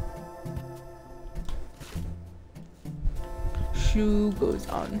 Shoe goes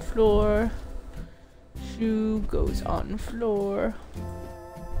on floor. Shoe goes on floor.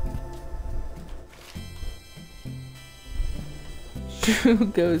 Shoe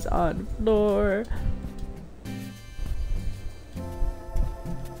goes on floor.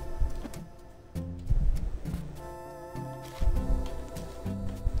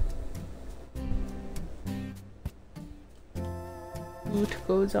 Boot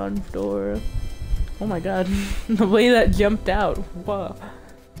goes on floor. Oh my god, the way that jumped out. Whoa.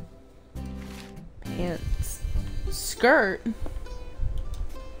 Pants. Skirt.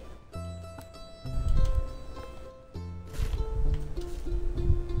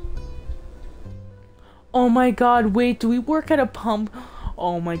 Oh my god, wait, do we work at a pump?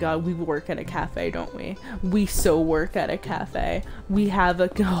 Oh my god, we work at a cafe, don't we? We so work at a cafe. We have a...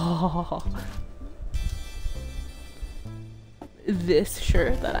 Oh. This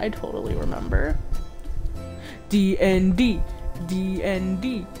shirt that I totally remember. DND.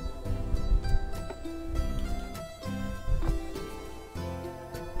 DND.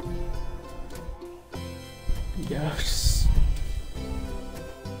 Yes.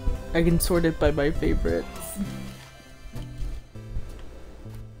 I can sort it by my favorites.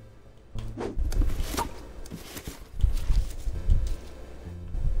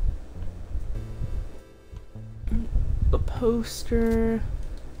 The poster.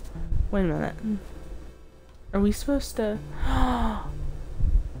 Wait a minute. Are we supposed to...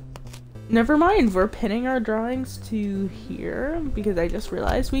 Never mind, we're pinning our drawings to here because I just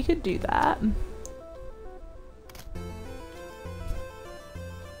realized we could do that.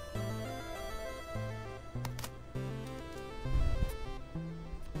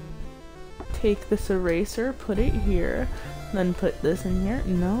 Take this eraser, put it here, then put this in here.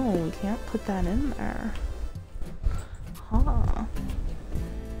 No, we can't put that in there. Huh.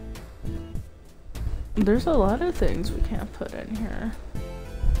 There's a lot of things we can't put in here.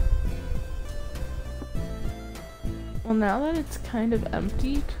 Well, now that it's kind of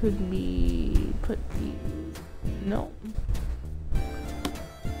empty, could we put these? No.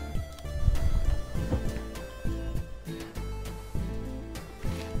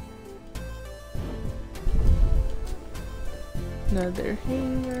 Another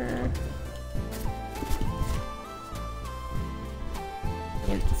hanger.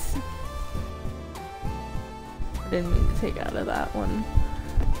 Hints. I didn't mean to take out of that one.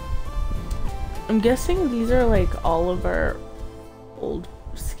 I'm guessing these are like all of our old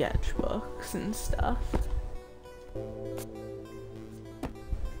sketchbooks and stuff.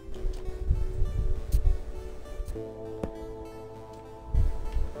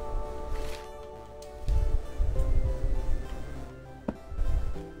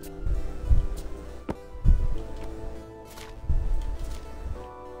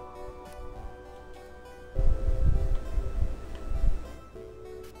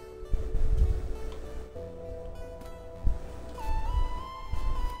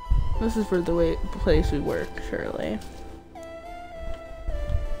 This is for the place we work, surely.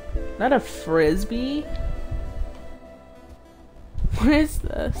 Not a frisbee? What is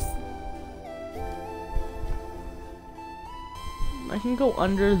this? I can go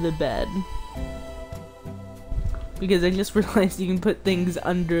under the bed. Because I just realized you can put things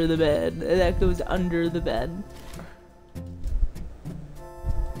under the bed. That goes under the bed.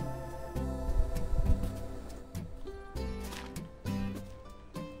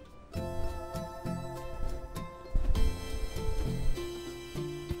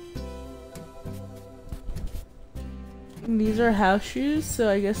 These are house shoes, so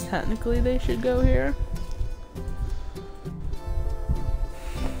I guess technically they should go here.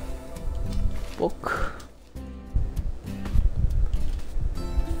 Book.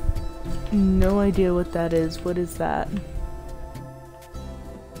 No idea what that is. What is that?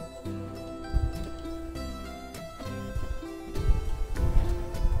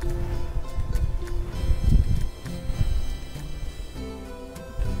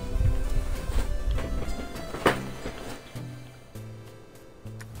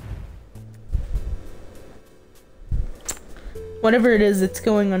 Whatever it is, it's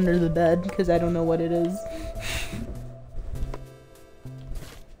going under the bed, because I don't know what it is.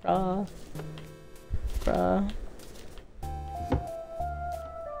 Bruh.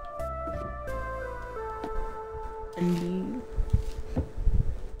 And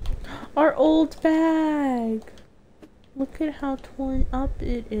our old bag! Look at how torn up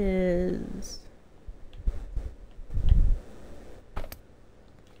it is.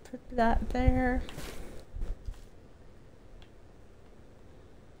 Put that there.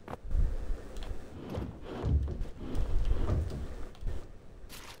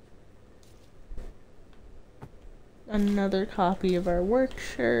 Another copy of our work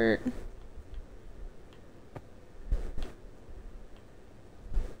shirt.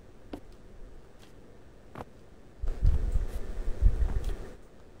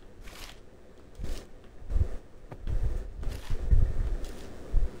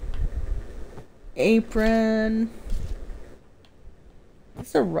 Apron. Is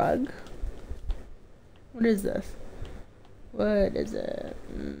this a rug? What is this? What is it?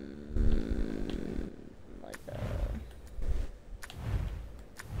 Like a...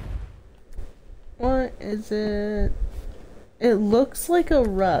 What is it? It looks like a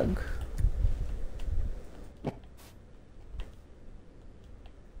rug.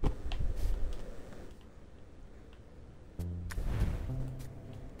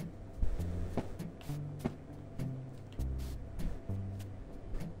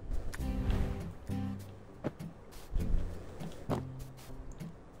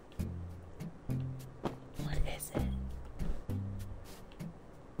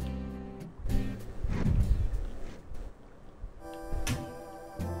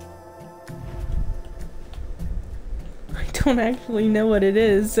 Don't actually know what it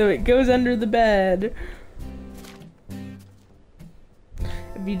is, so it goes under the bed.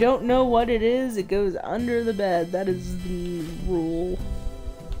 If you don't know what it is, it goes under the bed. That is the rule.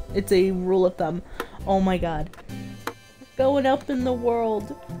 It's a rule of thumb. Oh my god. Going up in the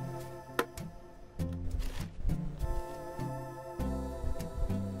world.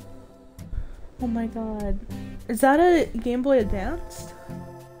 Oh my god. Is that a Game Boy Advanced?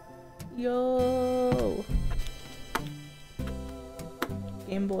 Yo.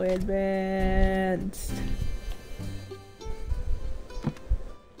 Game Boy Advanced.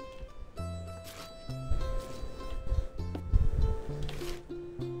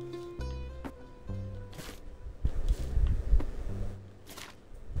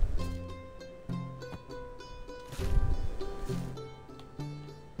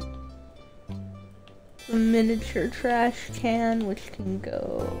 A miniature trash can, which can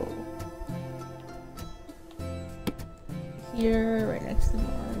go here, right next to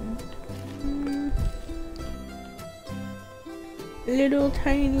mine. Little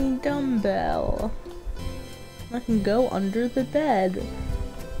tiny dumbbell. That can go under the bed.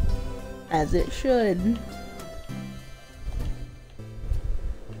 As it should.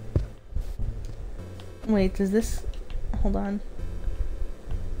 Wait, does this... Hold on.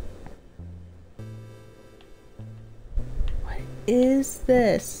 What is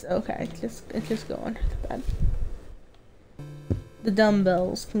this? Okay, it just go under the bed. The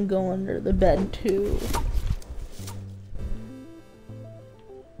dumbbells can go under the bed too.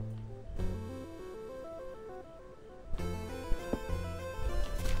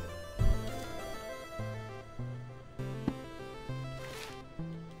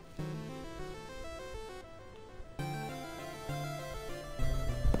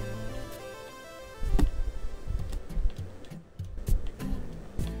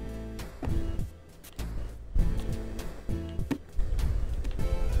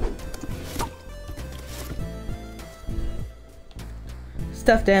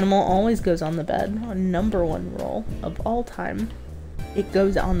 Stuffed animal always goes on the bed. #1 rule of all time. It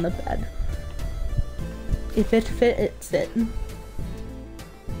goes on the bed. If it fit, it sit.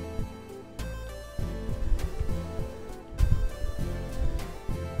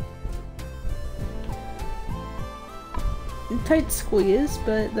 Tight squeeze,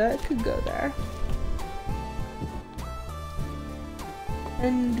 but that could go there.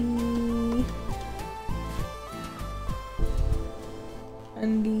 And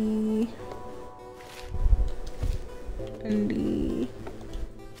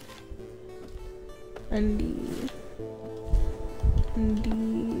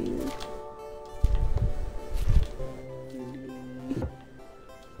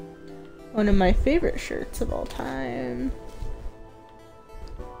one of my favorite shirts of all time.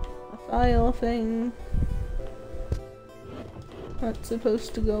 A file thing. That's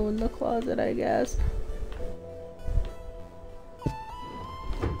supposed to go in the closet, I guess.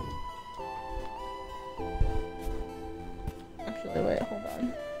 Actually, wait, hold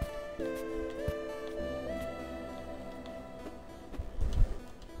on.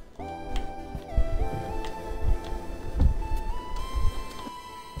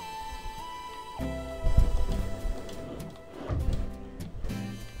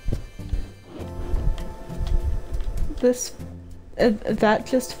 That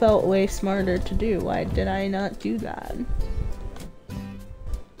just felt way smarter to do. Why did I not do that?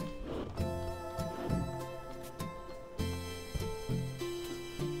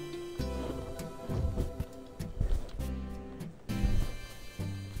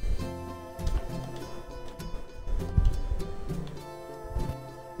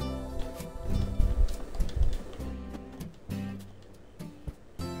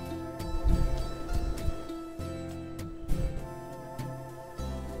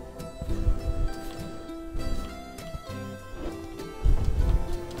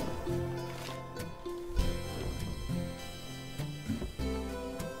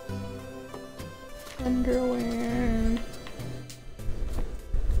 Underwear.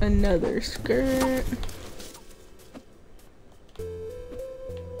 Another skirt.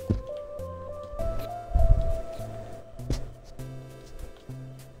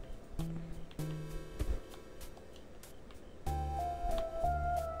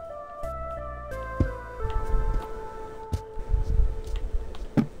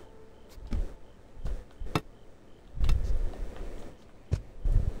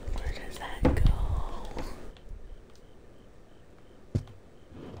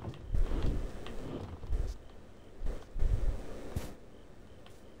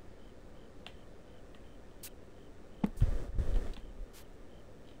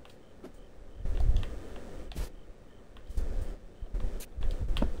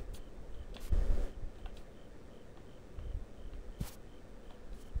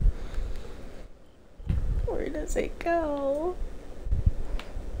 Where does it go?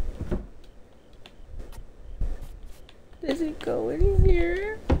 Does it go in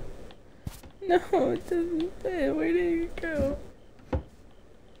here? No, it doesn't fit. Where did it go?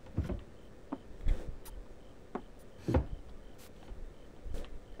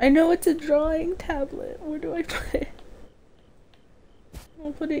 I know it's a drawing tablet. Where do I put it?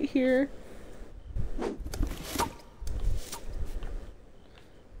 I'll put it here.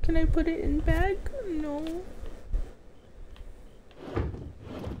 Can I put it in bag? No.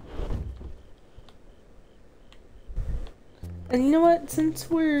 And you know what? Since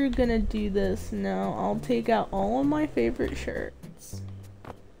we're gonna do this now, I'll take out all of my favorite shirts.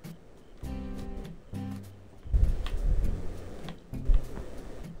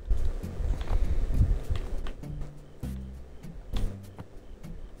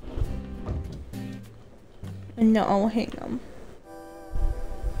 And now I'll hang them.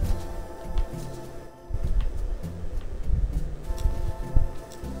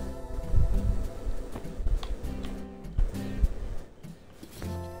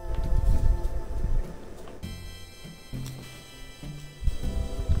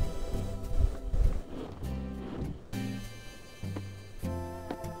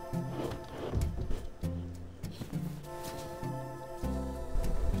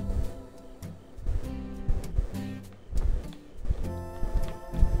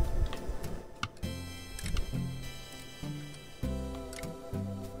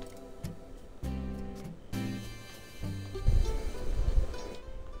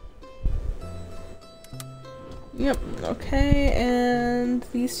 Yep, okay, and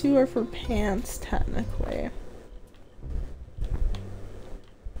these two are for pants, technically.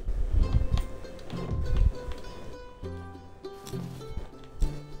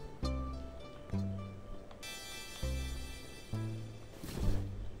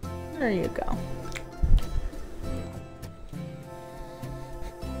 There you go.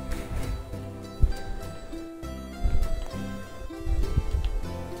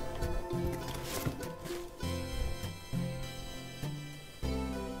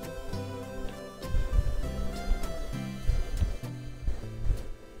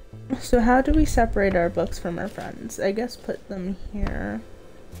 So how do we separate our books from our friends? I guess put them here.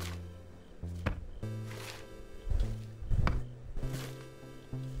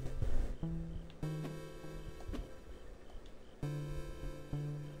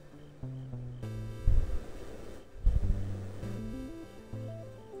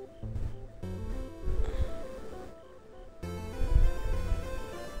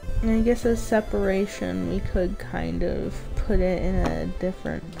 And I guess as separation, we could kind of put it in a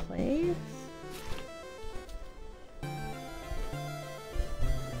different place.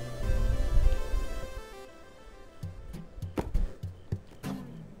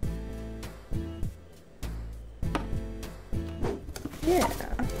 Yeah.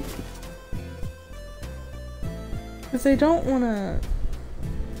 Because I don't want to...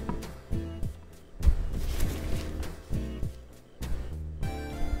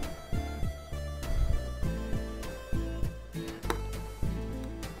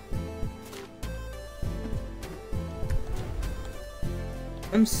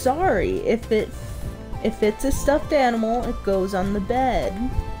 I'm sorry, if it's a stuffed animal, it goes on the bed.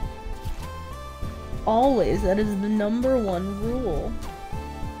 Always, that is the #1 rule.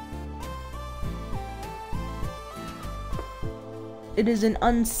 It is an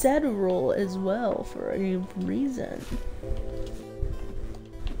unsaid rule as well, for a reason.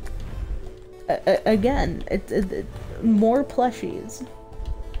 Again, it's more plushies.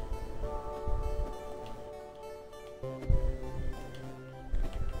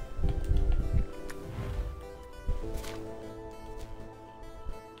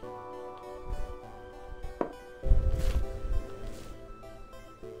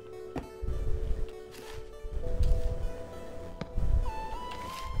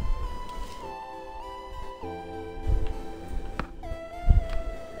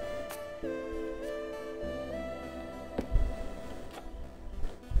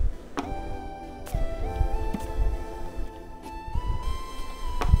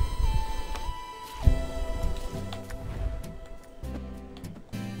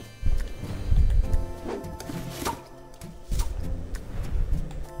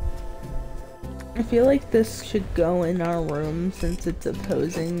 I feel like this should go in our room since it's a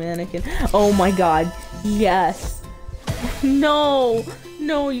posing mannequin. Oh my god, yes! No!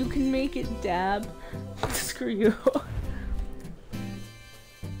 No, you can make it dab. Screw you.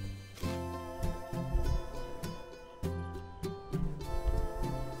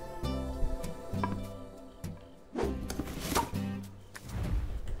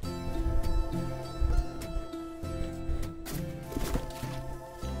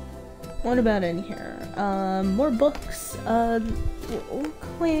 What about in here? More books. We'll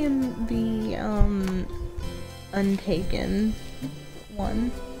claim the, Untaken one.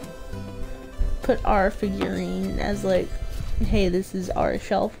 Put our figurine as like, hey, this is our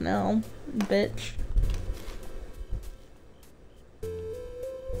shelf now, bitch.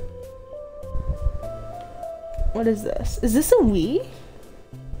 What is this? Is this a Wii?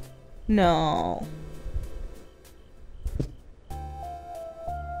 No.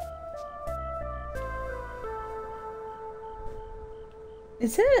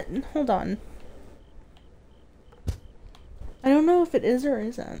 Is it? Hold on. I don't know if it is or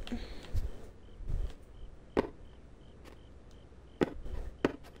isn't.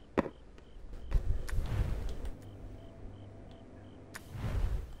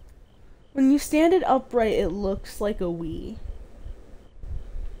 When you stand it upright, it looks like a Wii.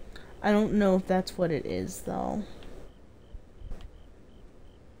 I don't know if that's what it is, though.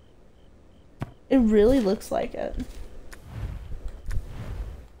 It really looks like it.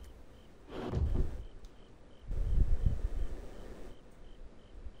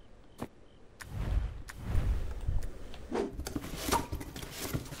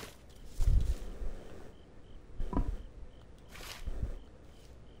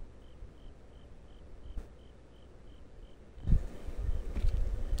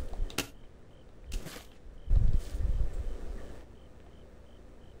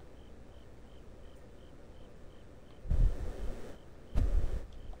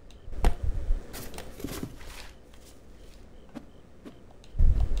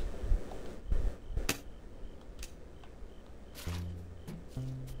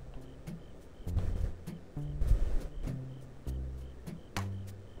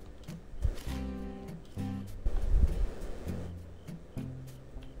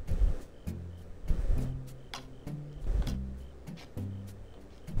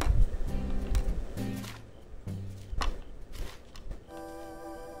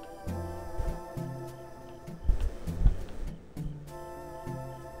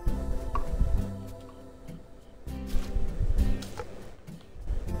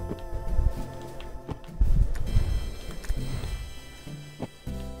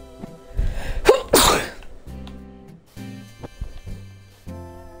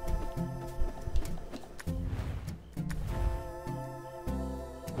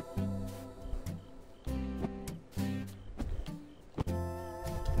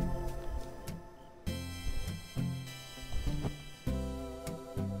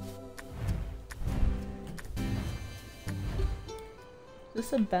 Is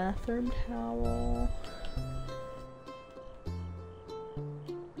this a bathroom towel?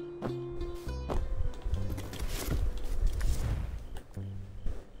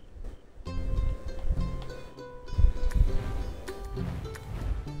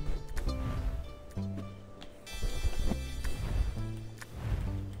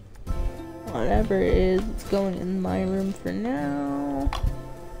 Whatever it is, it's going in my room for now.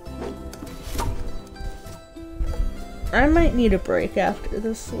 I might need a break after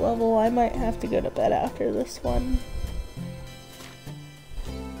this level. I might have to go to bed after this one.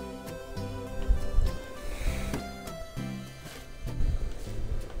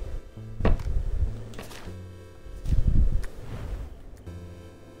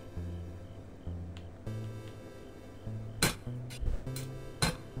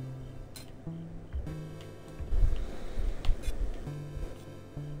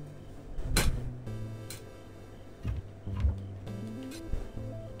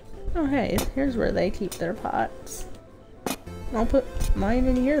 Oh hey, here's where they keep their pots. I'll put mine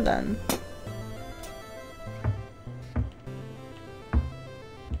in here then.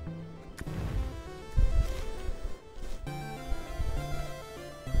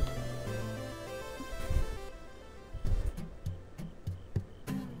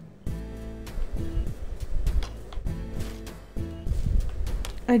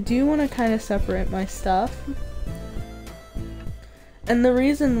 I do want to kind of separate my stuff. And the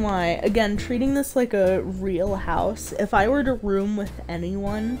reason why, again, treating this like a real house, if I were to room with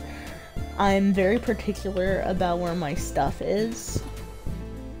anyone, I'm very particular about where my stuff is.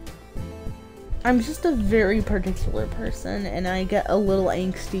 I'm just a very particular person, and I get a little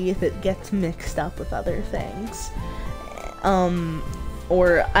angsty if it gets mixed up with other things.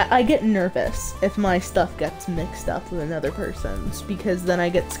 Or I get nervous if my stuff gets mixed up with another person's, because then I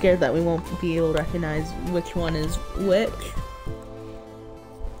get scared that we won't be able to recognize which one is which.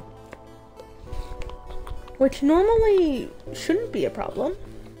 Which normally shouldn't be a problem.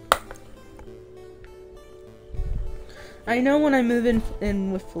 I know when I move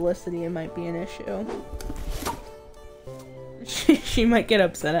in with Felicity, it might be an issue. She might get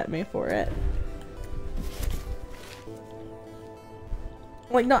upset at me for it.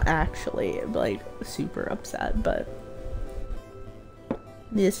 Like, not actually, like, super upset, but...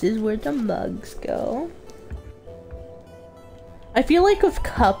 This is where the mugs go. I feel like with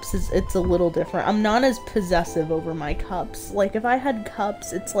cups, it's a little different. I'm not as possessive over my cups. Like, if I had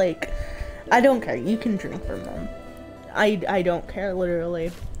cups, it's like... I don't care, you can drink from them. I don't care,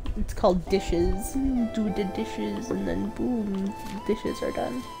 literally. It's called dishes. Do the dishes, and then boom, dishes are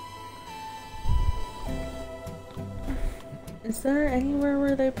done. Is there anywhere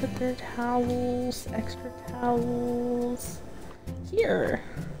where they put their towels? Extra towels? Here.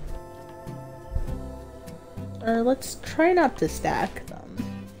 Or let's try not to stack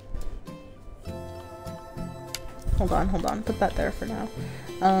them. Hold on. Put that there for now.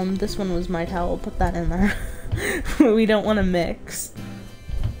 This one was my towel. Put that in there. We don't want to mix.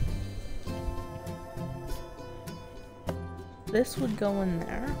 This would go in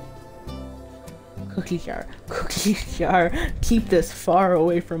there. Cookie jar. Cookie jar. Keep this far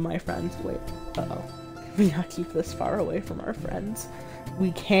away from my friends. Wait. Uh-oh. Can we not keep this far away from our friends?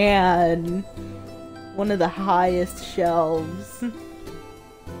 We can. One of the highest shelves.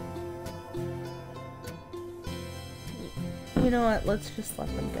 You know what? Let's just let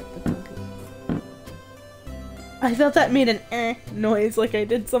them get the cookie. I thought that made an eh noise, like I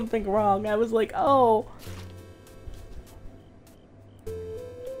did something wrong. I was like, oh.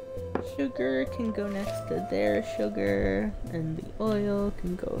 Sugar can go next to their sugar, and the oil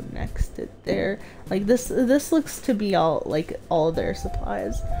can go next to their, like, this looks to be all, like, all their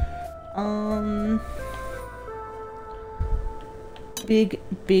supplies. Big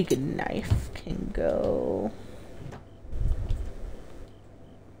knife can go.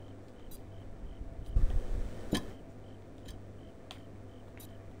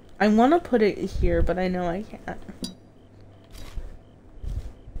 I want to put it here, but I know I can't.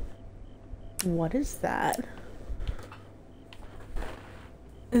 What is that?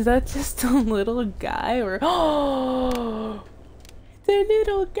 Is that just a little guy, or oh, the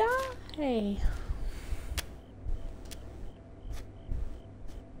little guy?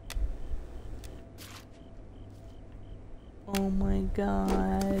 Oh my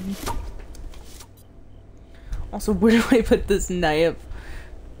god. Also, where do I put this knife?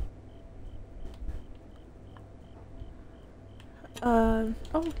 Oh,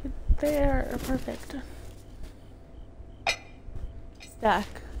 there, perfect. Stack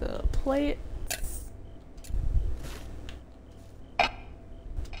the plates.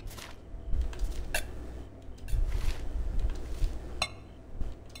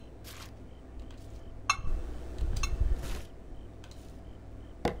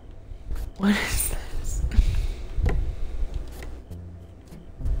 What is this?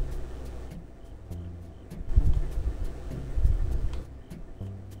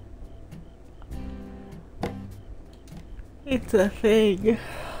 It's a thing.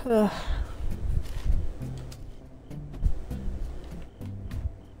 Ugh.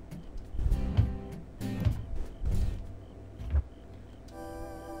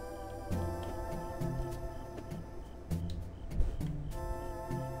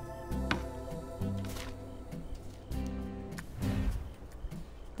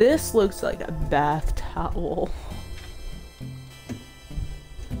 This looks like a bath towel.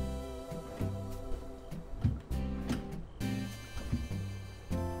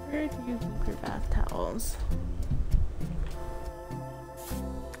 Where do you keep your bath towels?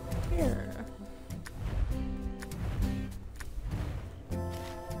 Here.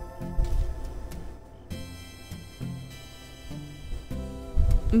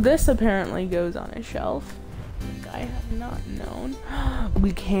 This apparently goes on a shelf. I have not known.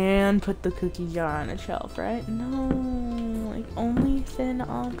 We can put the cookie jar on a shelf, right? No, like only thin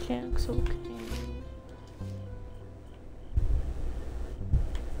objects, okay.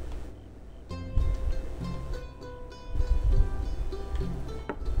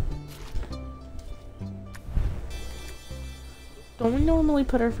 Don't we normally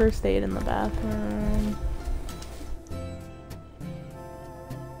put our first aid in the bathroom?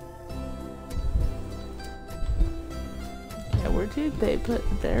 did they put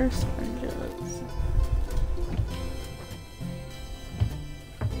their sponges?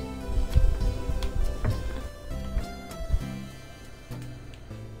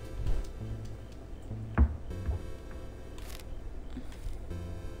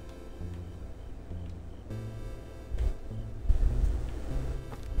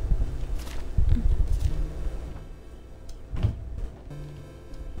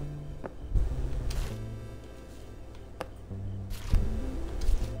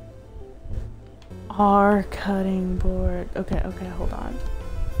 Our cutting board. Okay, hold on.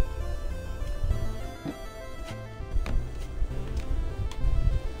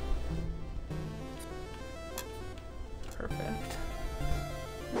 Perfect.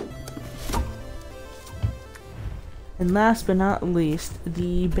 And last but not least,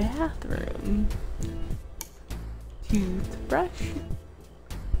 the bathroom. Toothbrush.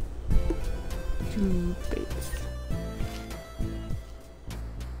 Toothpaste.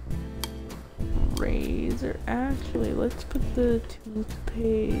 Razor. Actually, let's put the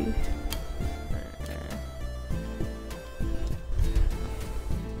toothpaste.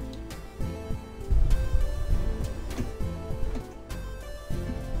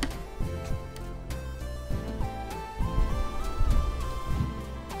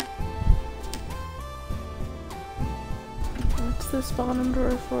 What's this bottom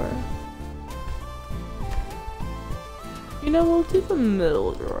drawer for? You know, we'll do the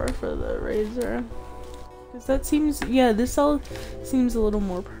middle drawer for the razor. Because that seems, yeah, this all seems a little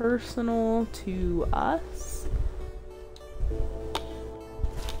more personal to us.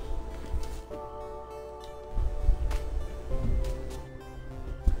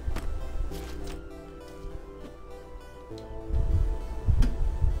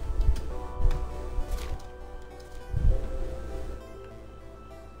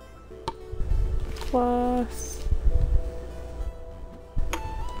 Plus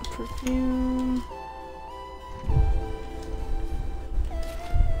perfume.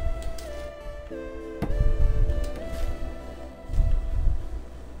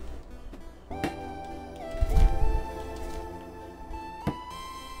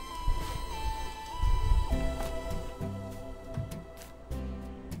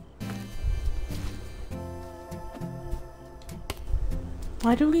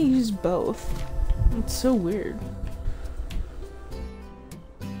 Why do we use both? It's so weird.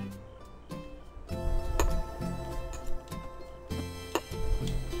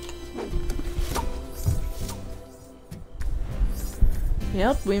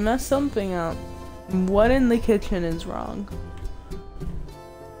 Yep, we messed something up. What in the kitchen is wrong?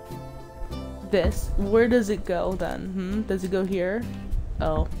 This. Where does it go then? Does it go here?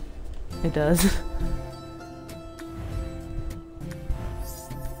 Oh, it does.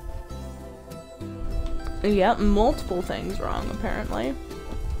 Yep, multiple things wrong apparently.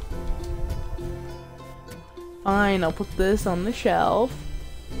 Fine, I'll put this on the shelf.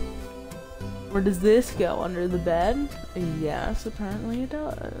 Where does this go? Under the bed? Yes, apparently it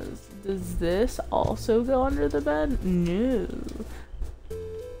does. Does this also go under the bed? No.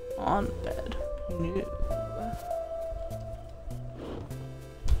 On the bed? No.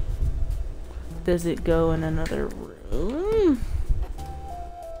 Does it go in another room?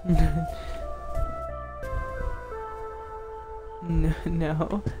 No. On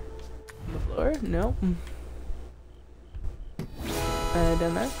the floor? No.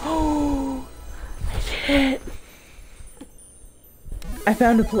 Down there? Oh! I did it! I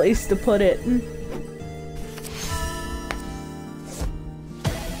found a place to put it.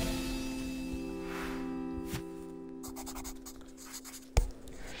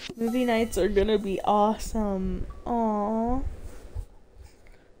 Movie nights are gonna be awesome. Aww.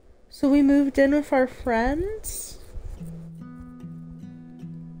 So we moved in with our friends?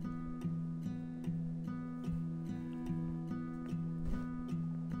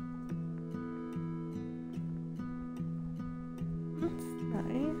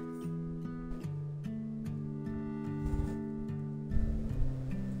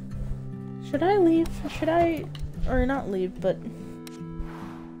 Should I leave? Should I, or not leave, but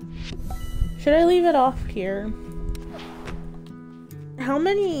should I leave it off here? How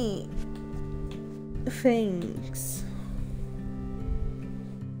many things?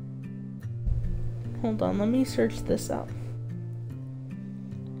 Hold on, let me search this up.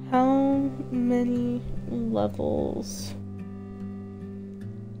 How many levels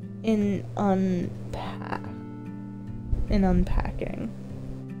in unpacking?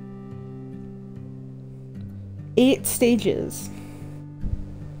 8 stages.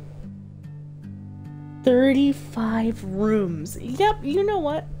 35 rooms. Yep, you know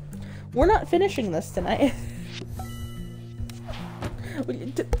what? We're not finishing this tonight.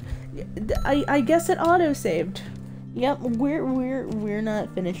 I guess it auto-saved. Yep, we're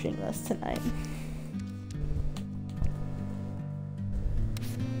not finishing this tonight.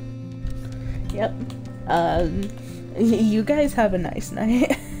 Yep. You guys have a nice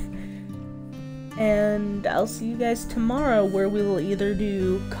night. And I'll see you guys tomorrow, where we will either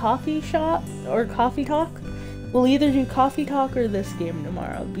do coffee shop or coffee talk. We'll either do coffee talk or this game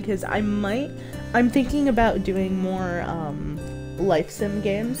tomorrow, because I'm thinking about doing more life sim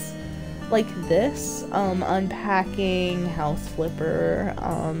games like this, Unpacking, House Flipper,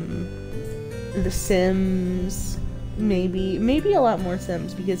 The Sims, maybe a lot more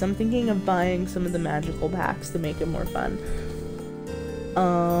Sims, because I'm thinking of buying some of the magical packs to make it more fun.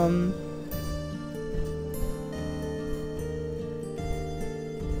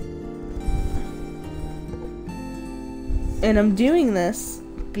 And I'm doing this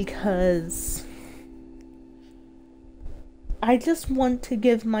because I just want to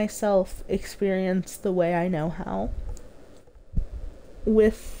give myself experience the way I know how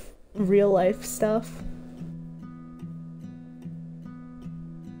with real life stuff.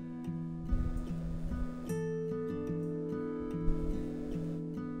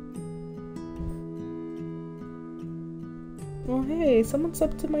 Well, hey, someone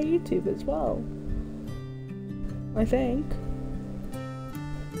subbed to my YouTube as well, I think.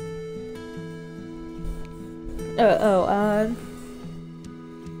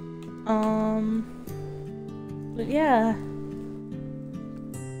 But yeah.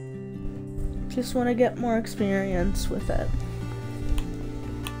 Just want to get more experience with it.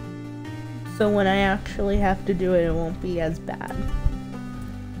 So when I actually have to do it, it won't be as bad.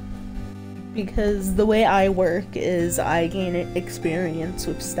 Because the way I work is I gain experience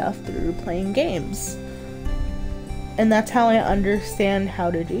with stuff through playing games. And that's how I understand how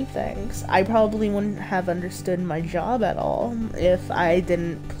to do things. I probably wouldn't have understood my job at all if I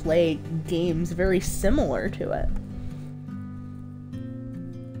didn't play games very similar to it.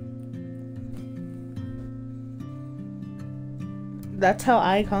 That's how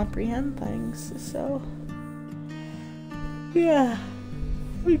I comprehend things, so yeah.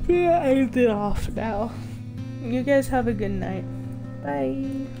 We can end it off now. You guys have a good night.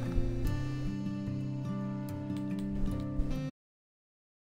 Bye.